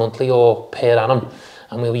 whether it's monthly or per annum,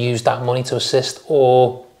 and we'll use that money to assist.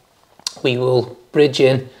 Or we will bridge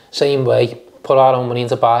in, same way, put our own money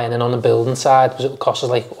into buy, and then on the building side, because it will cost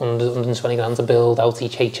us like 120 grand to build out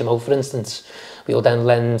each HMO, for instance, we will then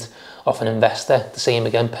lend off an investor, the same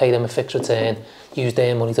again, pay them a fixed return, use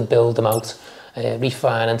their money to build them out,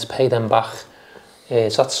 refinance, pay them back. So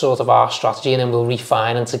that's sort of our strategy, and then we'll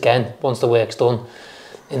refinance again once the work's done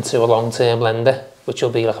into a long-term lender, which will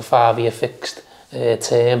be like a 5-year fixed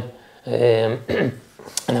term,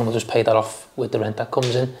 and then we'll just pay that off with the rent that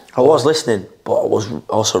comes in. I was listening, but I was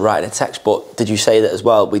also writing a text. But did you say that as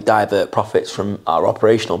well? We divert profits from our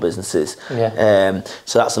operational businesses. Yeah.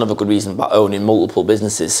 So that's another good reason about owning multiple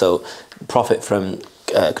businesses. So profit from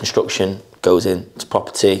construction goes into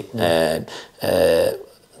property. The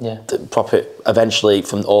profit eventually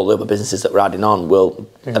from all the other businesses that we're adding on will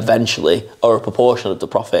eventually, or a proportion of the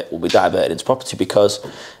profit will be diverted into property, because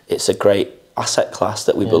it's a great asset class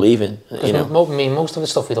that we believe in. You know, I mean, most of the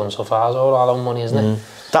stuff we've done so far is all our own money, isn't it?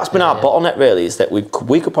 That's been our bottleneck, really, is that we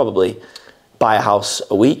could probably buy a house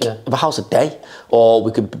a week, a house a day, or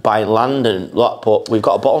we could buy land and lot, but we've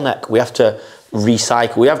got a bottleneck. We have to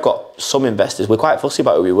recycle. We have got some investors. We're quite fussy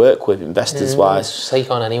about who we work with, investors wise. Take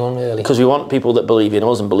on anyone, really. Because we want people that believe in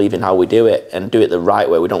us and believe in how we do it, and do it the right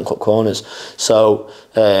way. We don't cut corners. So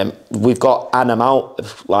we've got an amount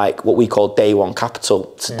of like what we call day one capital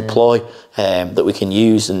to deploy that we can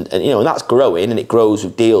use, and you know, and that's growing, and it grows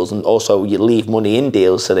with deals, and also you leave money in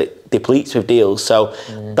deals so that it depletes with deals. So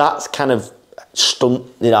that's kind of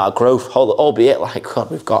stunted our growth, albeit like God,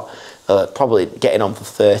 we've got probably getting on for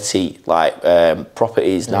 30 like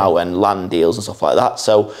properties now, and land deals and stuff like that.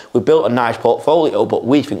 So we've built a nice portfolio, but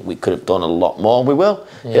we think we could have done a lot more, and we will.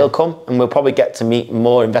 It'll come, and we'll probably get to meet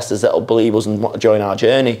more investors that will believe us and want to join our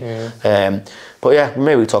journey. But yeah,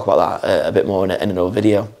 maybe we'll talk about that a bit more in another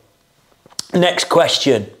video. Next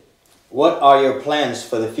question. What are your plans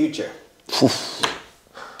for the future?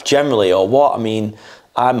 Generally, or what? I mean,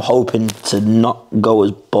 I'm hoping to not go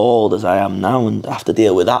as bald as I am now and have to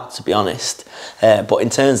deal with that, to be honest. But in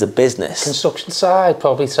terms of business, construction side,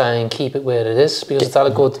 probably try and keep it where it is, because it's at a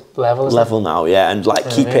good level. Now, yeah, and like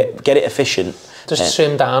keep it, get it efficient. Just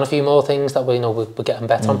trim down a few more things that we know we're getting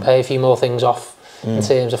better on. Pay a few more things off in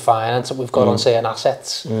terms of finance that we've got on certain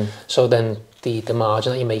assets. So then the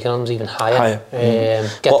margin that you're making on is even higher.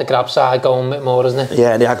 Get the grab side going a bit more, isn't it?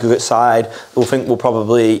 Yeah, the aggregate side. We'll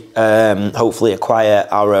probably hopefully acquire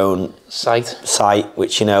our own site,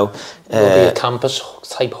 which, you know, will be a campus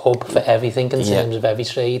type hub for everything in terms of every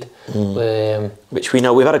trade. Which we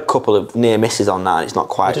know we've had a couple of near misses on that, and it's not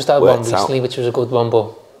quite. We just had one recently, which was a good one,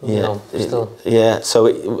 but you know, still. Yeah,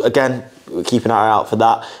 so again, we're keeping our eye out for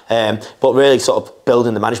that. But really sort of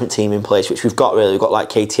building the management team in place, which we've got really. We've got like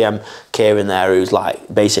KTM Kieran there, who's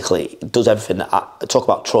like basically does everything. Talk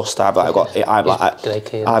about trust. I've got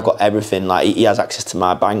everything. Like he has access to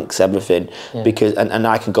my banks, everything, because and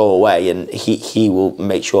I can go away and he will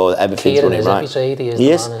make sure that everything's Kieran running right.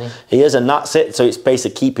 He is, and that's it. So it's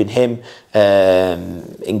basically keeping him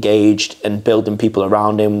engaged and building people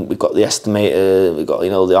around him. We've got the estimator, we've got, you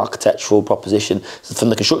know, the architectural proposition. So from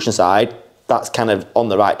the construction side, that's kind of on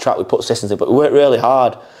the right track. We put systems in, but we worked really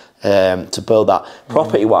hard to build that.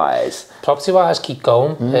 Property-wise, keep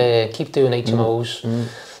going. Keep doing HMOs.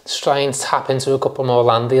 Just try and tap into a couple more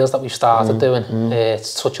land deals that we've started doing.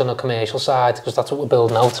 Touch on the commercial side, because that's what we're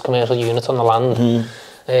building out, commercial units on the land.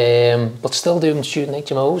 But still doing student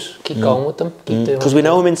HMOs, keep going with them, keep doing. Because we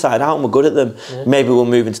know them inside out and we're good at them. Maybe we'll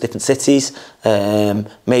move into different cities,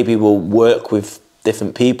 maybe we'll work with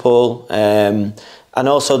different people, and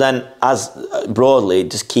also then, as broadly,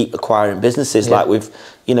 just keep acquiring businesses. Like we've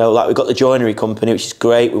got the joinery company, which is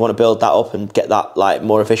great. We want to build that up and get that like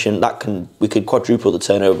more efficient. We could quadruple the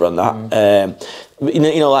turnover on that.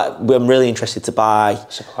 Like I'm really interested to buy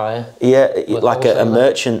supplier. Like a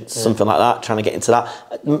merchant, something like that. Trying to get into that.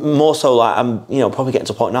 More so, like I'm, probably getting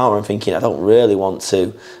to a point now where I'm thinking I don't really want to.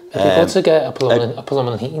 It'd be good to get a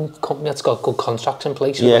plumbing and heating company that's got good contracts in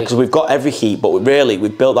place. Yeah, because we've got every heat, but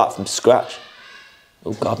we've built that from scratch.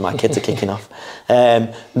 Oh God, my kids are kicking off.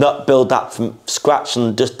 Not build that from scratch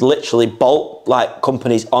and just literally bolt like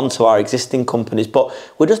companies onto our existing companies. But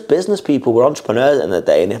we're just business people, we're entrepreneurs at the end of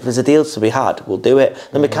the day, and if there's a deal to be had, we'll do it.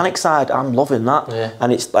 The mechanic side, I'm loving that.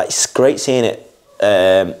 And it's great seeing it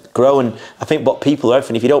grow. And I think what people are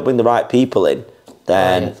everything, if you don't bring the right people in,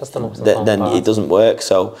 then then it doesn't work.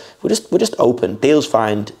 So we're just open. Deals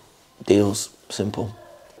find deals, simple.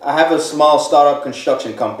 I have a small startup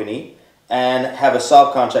construction company and have a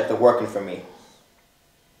subcontractor working for me.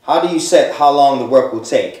 How do you set how long the work will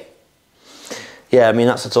take? Yeah, I mean,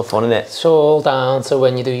 that's a tough one, isn't it? It's all down to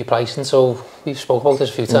when you do your pricing. So we've spoken about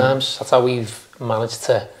this a few times. That's how we've managed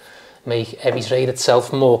to make every trade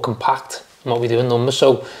itself more compact in what we do in numbers.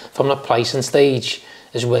 So from the pricing stage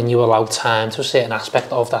is when you allow time to a certain aspect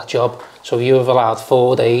of that job. So you have allowed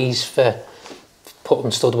 4 days for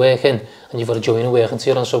putting stud work in, and you've got a joiner working to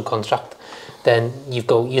you on subcontract. Then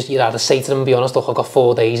you'd either say to them, be honest, look, I've got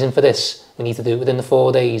 4 days in for this, we need to do it within the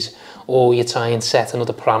 4 days, or you try and set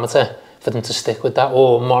another parameter for them to stick with that,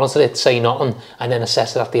 or monitor it, say nothing, and then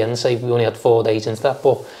assess it at the end, say we only had 4 days into that.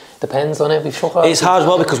 But depends on it. It's hard as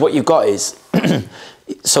well, because what you've got is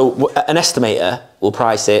so an estimator will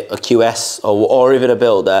price it, a QS or even a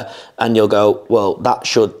builder, and you'll go, well, that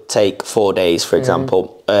should take 4 days, for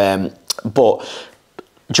example. But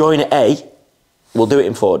joiner A will do it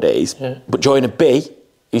in 4 days, but joiner B,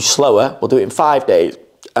 who's slower, will do it in 5 days.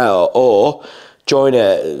 Or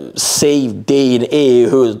joiner C, D, and E,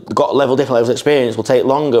 who's got different levels of experience, will take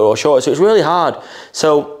longer or shorter. So it's really hard.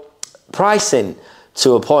 So pricing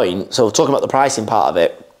to a point. So talking about the pricing part of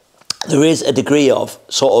it, there is a degree of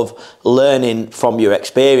sort of learning from your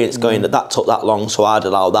experience, going that took that long, so I'd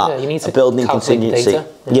allow that. You need to building contingency.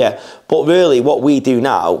 Data. But really what we do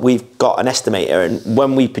now, we've got an estimator, and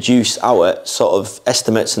when we produce our sort of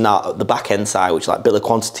estimates and that, the back end side, which is like bill of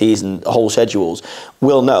quantities and whole schedules,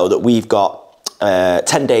 we'll know that we've got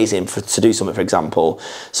 10 days in to do something, for example.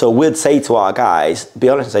 So we'd say to our guys, be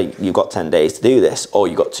honest and say, you've got 10 days to do this, or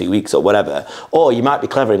you've got 2 weeks or whatever. Or you might be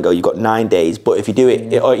clever and go, you've got 9 days, but if you do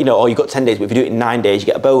it, or you've got 10 days, but if you do it in 9 days, you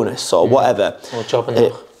get a bonus or whatever. Or job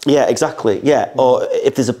enough. Yeah, exactly. Yeah, or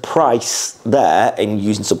if there's a price there and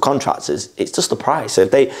using subcontractors, it's just the price. So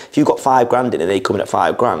if you've got 5 grand in and they come in at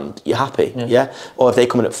 5 grand, you're happy. Yeah. Or if they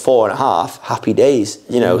come in at 4.5, happy days.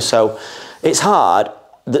 So it's hard.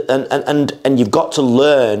 And you've got to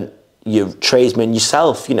learn your tradesmen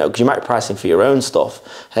yourself, because you might be pricing for your own stuff.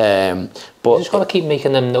 But you just got to keep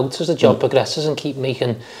making them notes as the job progresses, and keep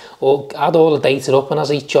making, or add all the data up, and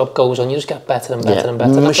as each job goes on, you just get better and better and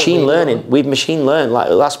better. Machine learning. We've machine learned. Like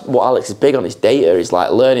that's what Alex is big on. His data is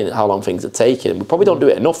like learning how long things are taking. We probably don't do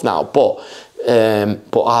it enough now, but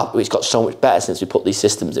it's got so much better since we put these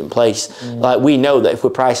systems in place. Like we know that if we're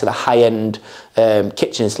pricing a high-end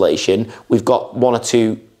kitchen installation, we've got 1 or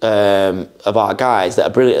 2 of our guys that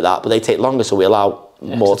are brilliant at that, but they take longer, so we allow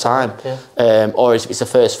more time. Or if it's a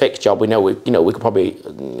first fix job, we know we could probably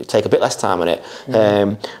take a bit less time on it.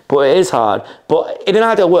 But it is hard. But in an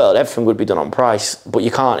ideal world, everything would be done on price, but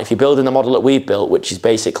you can't. If you're building the model that we've built, which is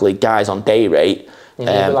basically guys on day rate, you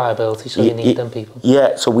need reliability, so you need them people.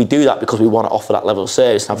 Yeah, so we do that because we want to offer that level of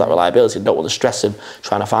service and have that reliability. We don't want the stress of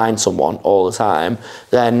trying to find someone all the time.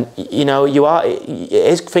 Then,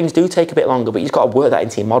 things do take a bit longer, but you've got to work that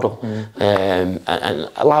into your model. And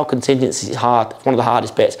allow contingency is hard. It's one of the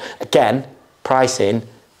hardest bits. Again, pricing,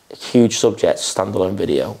 huge subject, standalone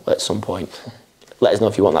video at some point. Let us know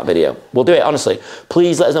if you want that video. We'll do it, honestly.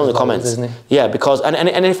 Please let us know in the comments. Yeah, because,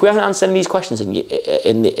 and if we haven't answered any of these questions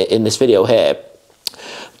in this video here,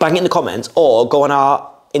 bang it in the comments, or go on our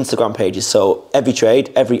Instagram pages. So every_trade,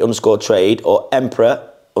 or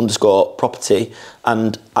emperor_property,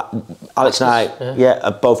 and Alex and I,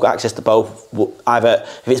 have both got access to both. Either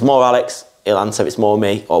if it's more Alex, he'll answer if it's more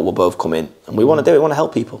me, or we'll both come in. And we want to do it, we want to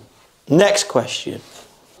help people. Next question.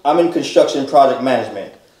 I'm in construction project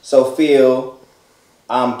management, so feel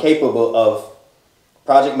I'm capable of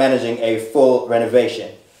project managing a full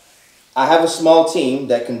renovation. I have a small team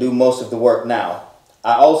that can do most of the work now.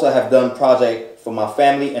 I also have done projects for my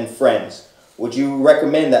family and friends. Would you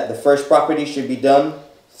recommend that the first property should be done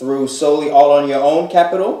through solely all on your own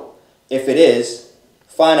capital? If it is,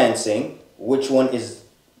 financing, which one is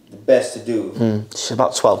the best to do? There's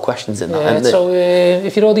about 12 questions in that, Yeah, isn't so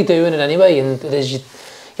if you're already doing it anyway, and it is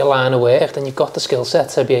your line of work, then you've got the skill set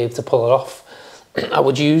to be able to pull it off. I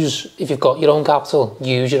would use, if you've got your own capital,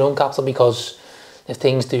 use your own capital, because if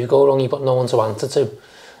things do go wrong, you've got no one to answer to.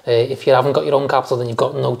 If you haven't got your own capital, then you've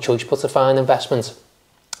got no choice but to find investment.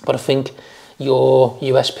 But I think your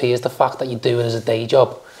USP is the fact that you do it as a day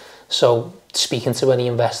job. So speaking to any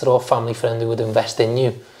investor or family friend who would invest in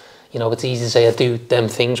you, you know, it's easy to say, I do them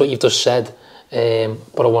things, what you've just said,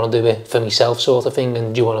 but I want to do it for myself, sort of thing,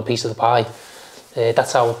 and do you want a piece of the pie?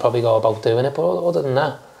 That's how I would probably go about doing it. But other than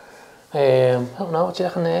that, I don't know, what do you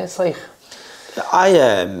reckon there? It's like...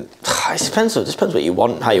 it depends what you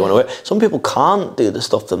want, how you want to work. Some people can't do the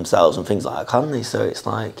stuff themselves and things like that, can they? So it's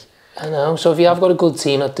like... I know, so if you have got a good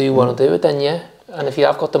team that do want to do it, then yeah. And if you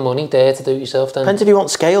have got the money there to do it yourself, then... Depends if you want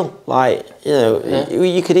scale. Like, you know,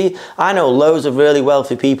 you could... I know loads of really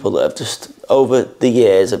wealthy people that have just, over the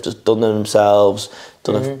years, have just done them themselves,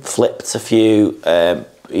 flipped a few,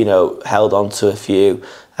 you know, held on to a few,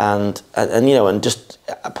 and you know, and just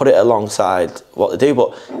put it alongside what they do.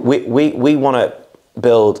 But we want to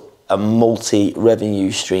build a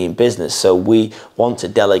multi-revenue stream business, so we want to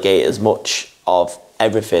delegate as much of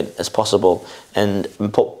everything as possible and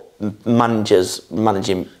put managers,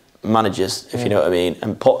 if you know what I mean,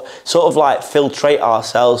 and put sort of like filtrate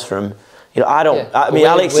ourselves from, you know, I mean,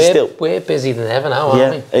 Alex is still... We're busy than ever now,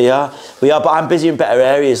 aren't we? Yeah, we are, but I'm busy in better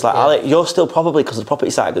areas. Like Alex, you're still probably, because of the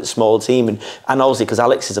property side, got a small team, and obviously because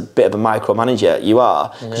Alex is a bit of a micromanager, you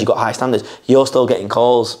are, because you've got high standards, you're still getting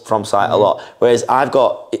calls from site a lot, whereas I've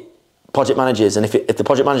got project managers, and if the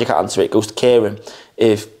project manager can't answer it, it goes to Kieran.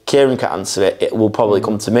 If Kieran can't answer it, it will probably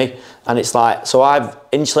come to me. And it's like, so I've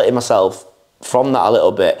insulated myself from that a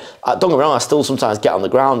little bit. Don't get me wrong, I still sometimes get on the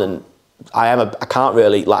ground, and I can't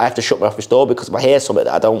really, like, I have to shut my office door, because if I hear something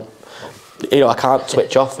that I don't, you know, I can't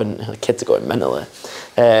switch off, and the kids are going mentally.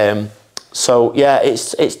 So yeah,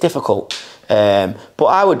 it's difficult. But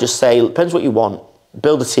I would just say, depends what you want.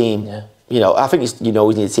 Build a team. Yeah. You know, I think you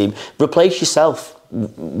always need a team. Replace yourself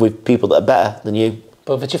with people that are better than you.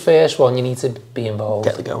 But if it's your first one, you need to be involved.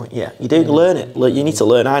 Get the going, yeah. You do learn it. You need to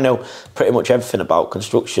learn. I know pretty much everything about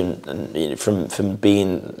construction, and you know, from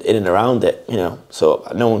being in and around it, you know. So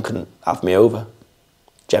no one can have me over,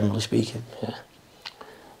 generally speaking. Yeah.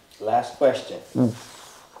 Last question.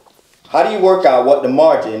 How do you work out what the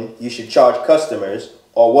margin you should charge customers,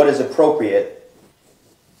 or what is appropriate?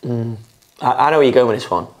 I know where you're going with this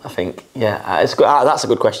one, I think. Yeah, it's good. That's a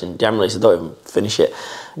good question, generally, so don't even finish it.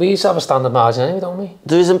 We used to have a standard margin anyway, don't we?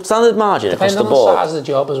 There is a standard margin across the board. Depending on the size of the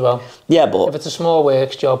job as well. Yeah, but... if it's a small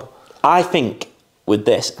works job. I think with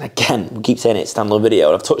this, and again, we keep saying it, standalone video,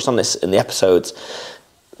 and I've touched on this in the episodes,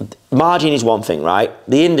 margin is one thing, right?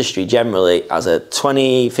 The industry generally has a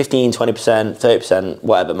 15, 20%, 30%,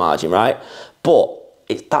 whatever margin, right? But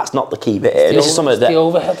that's not the key bit here. This is something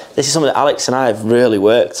that Alex and I have really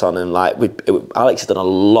worked on, and like Alex has done a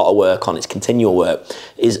lot of work on. It's continual work.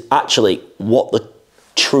 Is actually what the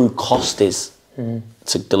true cost is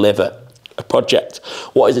to deliver a project.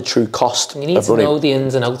 What is the true cost? You need to know the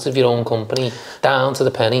ins and outs of your own company, down to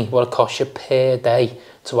the penny, what it costs you per day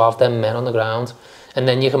to have them men on the ground, and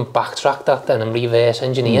then you can backtrack that then and reverse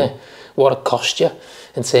engineer what it costs you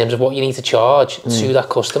in terms of what you need to charge to that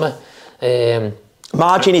customer.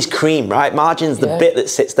 Margin is cream, right? Margin's the bit that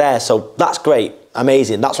sits there, so that's great,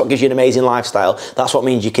 amazing. That's what gives you an amazing lifestyle. That's what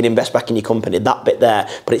means you can invest back in your company, that bit there.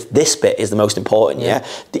 But it's this bit is the most important, yeah?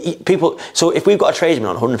 So if we've got a tradesman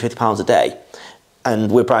on £150 a day, and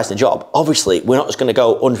we're pricing a job, obviously we're not just going to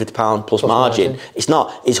go £150 plus margin. It's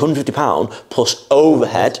not, it's £150 plus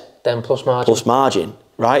overhead. Then plus margin. Plus margin.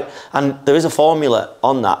 Right, and there is a formula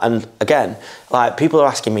on that, and again, like people are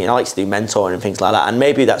asking me and Alex to do mentoring and things like that, and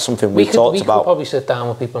maybe that's something we talked about. We could probably sit down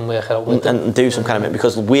with people and work it out with them. And do some kind of,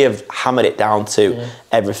 because we have hammered it down to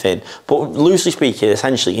everything. But loosely speaking,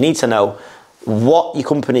 essentially, you need to know what your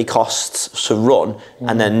company costs to run,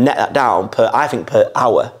 and then net that down per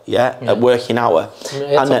hour, a working hour.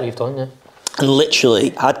 That's what we've done, And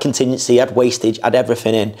literally, add contingency, add wastage, add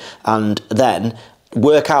everything in, and then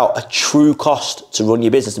work out a true cost to run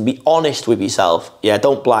your business and be honest with yourself. Yeah,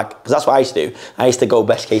 don't blag, because that's what I used to do. I used to go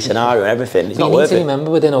best case scenario and everything. It's not worth it. You need to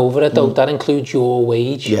remember within overhead though, that includes your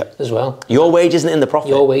wage as well. Your wage isn't in the profit.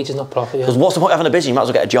 Your wage is not profit. Because what's the point of having a business? You might as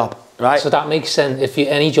well get a job, right? So that makes sense. If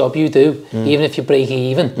any job you do, even if you break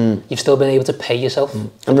even, you've still been able to pay yourself.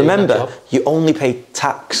 And remember, you only pay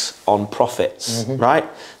tax on profits, right?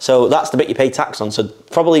 So that's the bit you pay tax on. So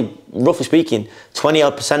probably, roughly speaking,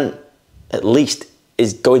 20% at least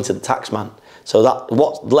is going to the tax man. So that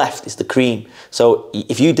what's left is the cream. So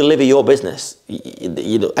if you deliver your business,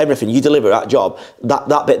 everything you deliver that job,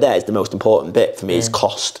 that bit there is the most important bit for me is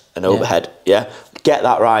cost and overhead. Yeah, get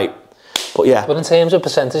that right. But yeah. But in terms of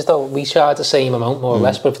percentage though, we charge the same amount more or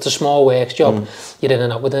less. But if it's a small works job, you're in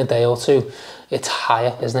and out within a day or two. It's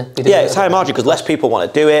higher, isn't it? Yeah, it's higher margin because less people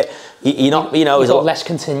want to do it. You're not, you know, you've got less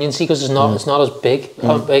contingency because it's not as big.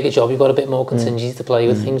 How big a job, you've got a bit more contingency to play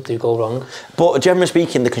with. Things do go wrong. But generally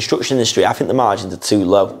speaking, the construction industry, I think the margins are too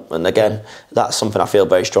low. And again, that's something I feel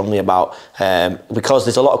very strongly about because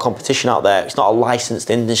there's a lot of competition out there. It's not a licensed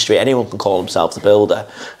industry. Anyone can call themselves a builder.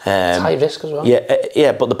 It's high risk as well.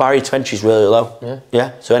 Yeah, but the barrier to entry is really low.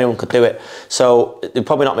 Yeah, so anyone could do it. So they're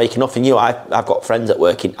probably not making enough. And I've got friends that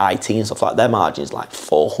work in IT and stuff like that. Their margins like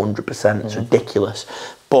 400%. It's ridiculous.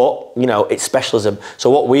 But, you know, it's specialism. So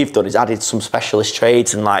what we've done is added some specialist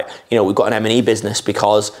trades and like, you know, we've got an M&E business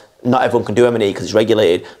because not everyone can do M&E because it's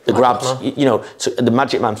regulated. The grabs, you know, so the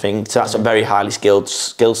Magic Man thing, so that's a very highly skilled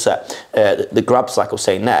skill set. The grabs, like I was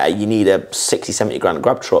saying there, you need a 60, 70 grand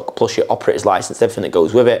grab truck plus your operator's license, everything that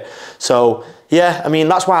goes with it. So, yeah, I mean,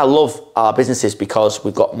 that's why I love our businesses because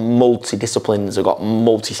we've got multi-disciplines, we've got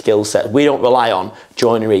multi-skill sets. We don't rely on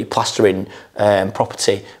joinery, plastering,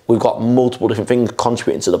 property. We've got multiple different things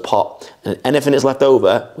contributing to the pot. And anything that's left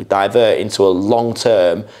over, we divert into a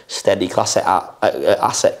long-term, steady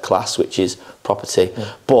asset class, which is property.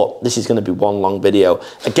 But this is going to be one long video.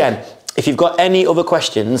 Again, if you've got any other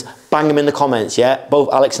questions, bang them in the comments, yeah? Both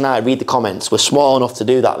Alex and I read the comments. We're small enough to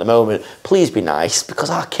do that at the moment. Please be nice, because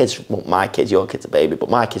our kids, well, my kids, your kid's a baby, but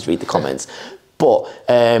my kids read the comments. But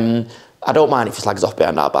I don't mind if you slag us off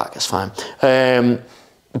behind our back, it's fine.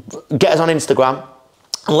 Get us on Instagram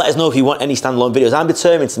and let us know if you want any standalone videos. I'm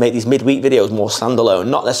determined to make these midweek videos more standalone,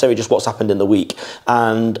 not necessarily just what's happened in the week.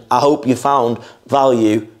 And I hope you found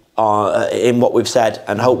value in what we've said,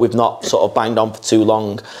 and hope we've not sort of banged on for too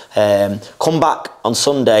long. Come back on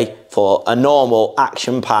Sunday for a normal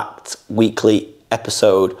action-packed weekly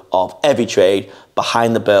episode of Every Trade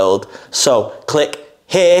Behind the Build. So click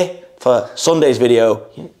here for Sunday's video,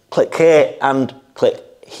 click here and click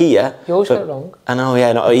here. You always get it wrong. I know,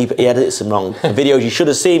 yeah, no, he edited some wrong. The videos you should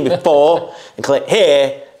have seen before, and click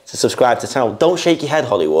here to subscribe to the channel. Don't shake your head,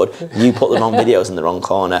 Hollywood. You put the wrong videos in the wrong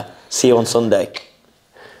corner. See you on Sunday.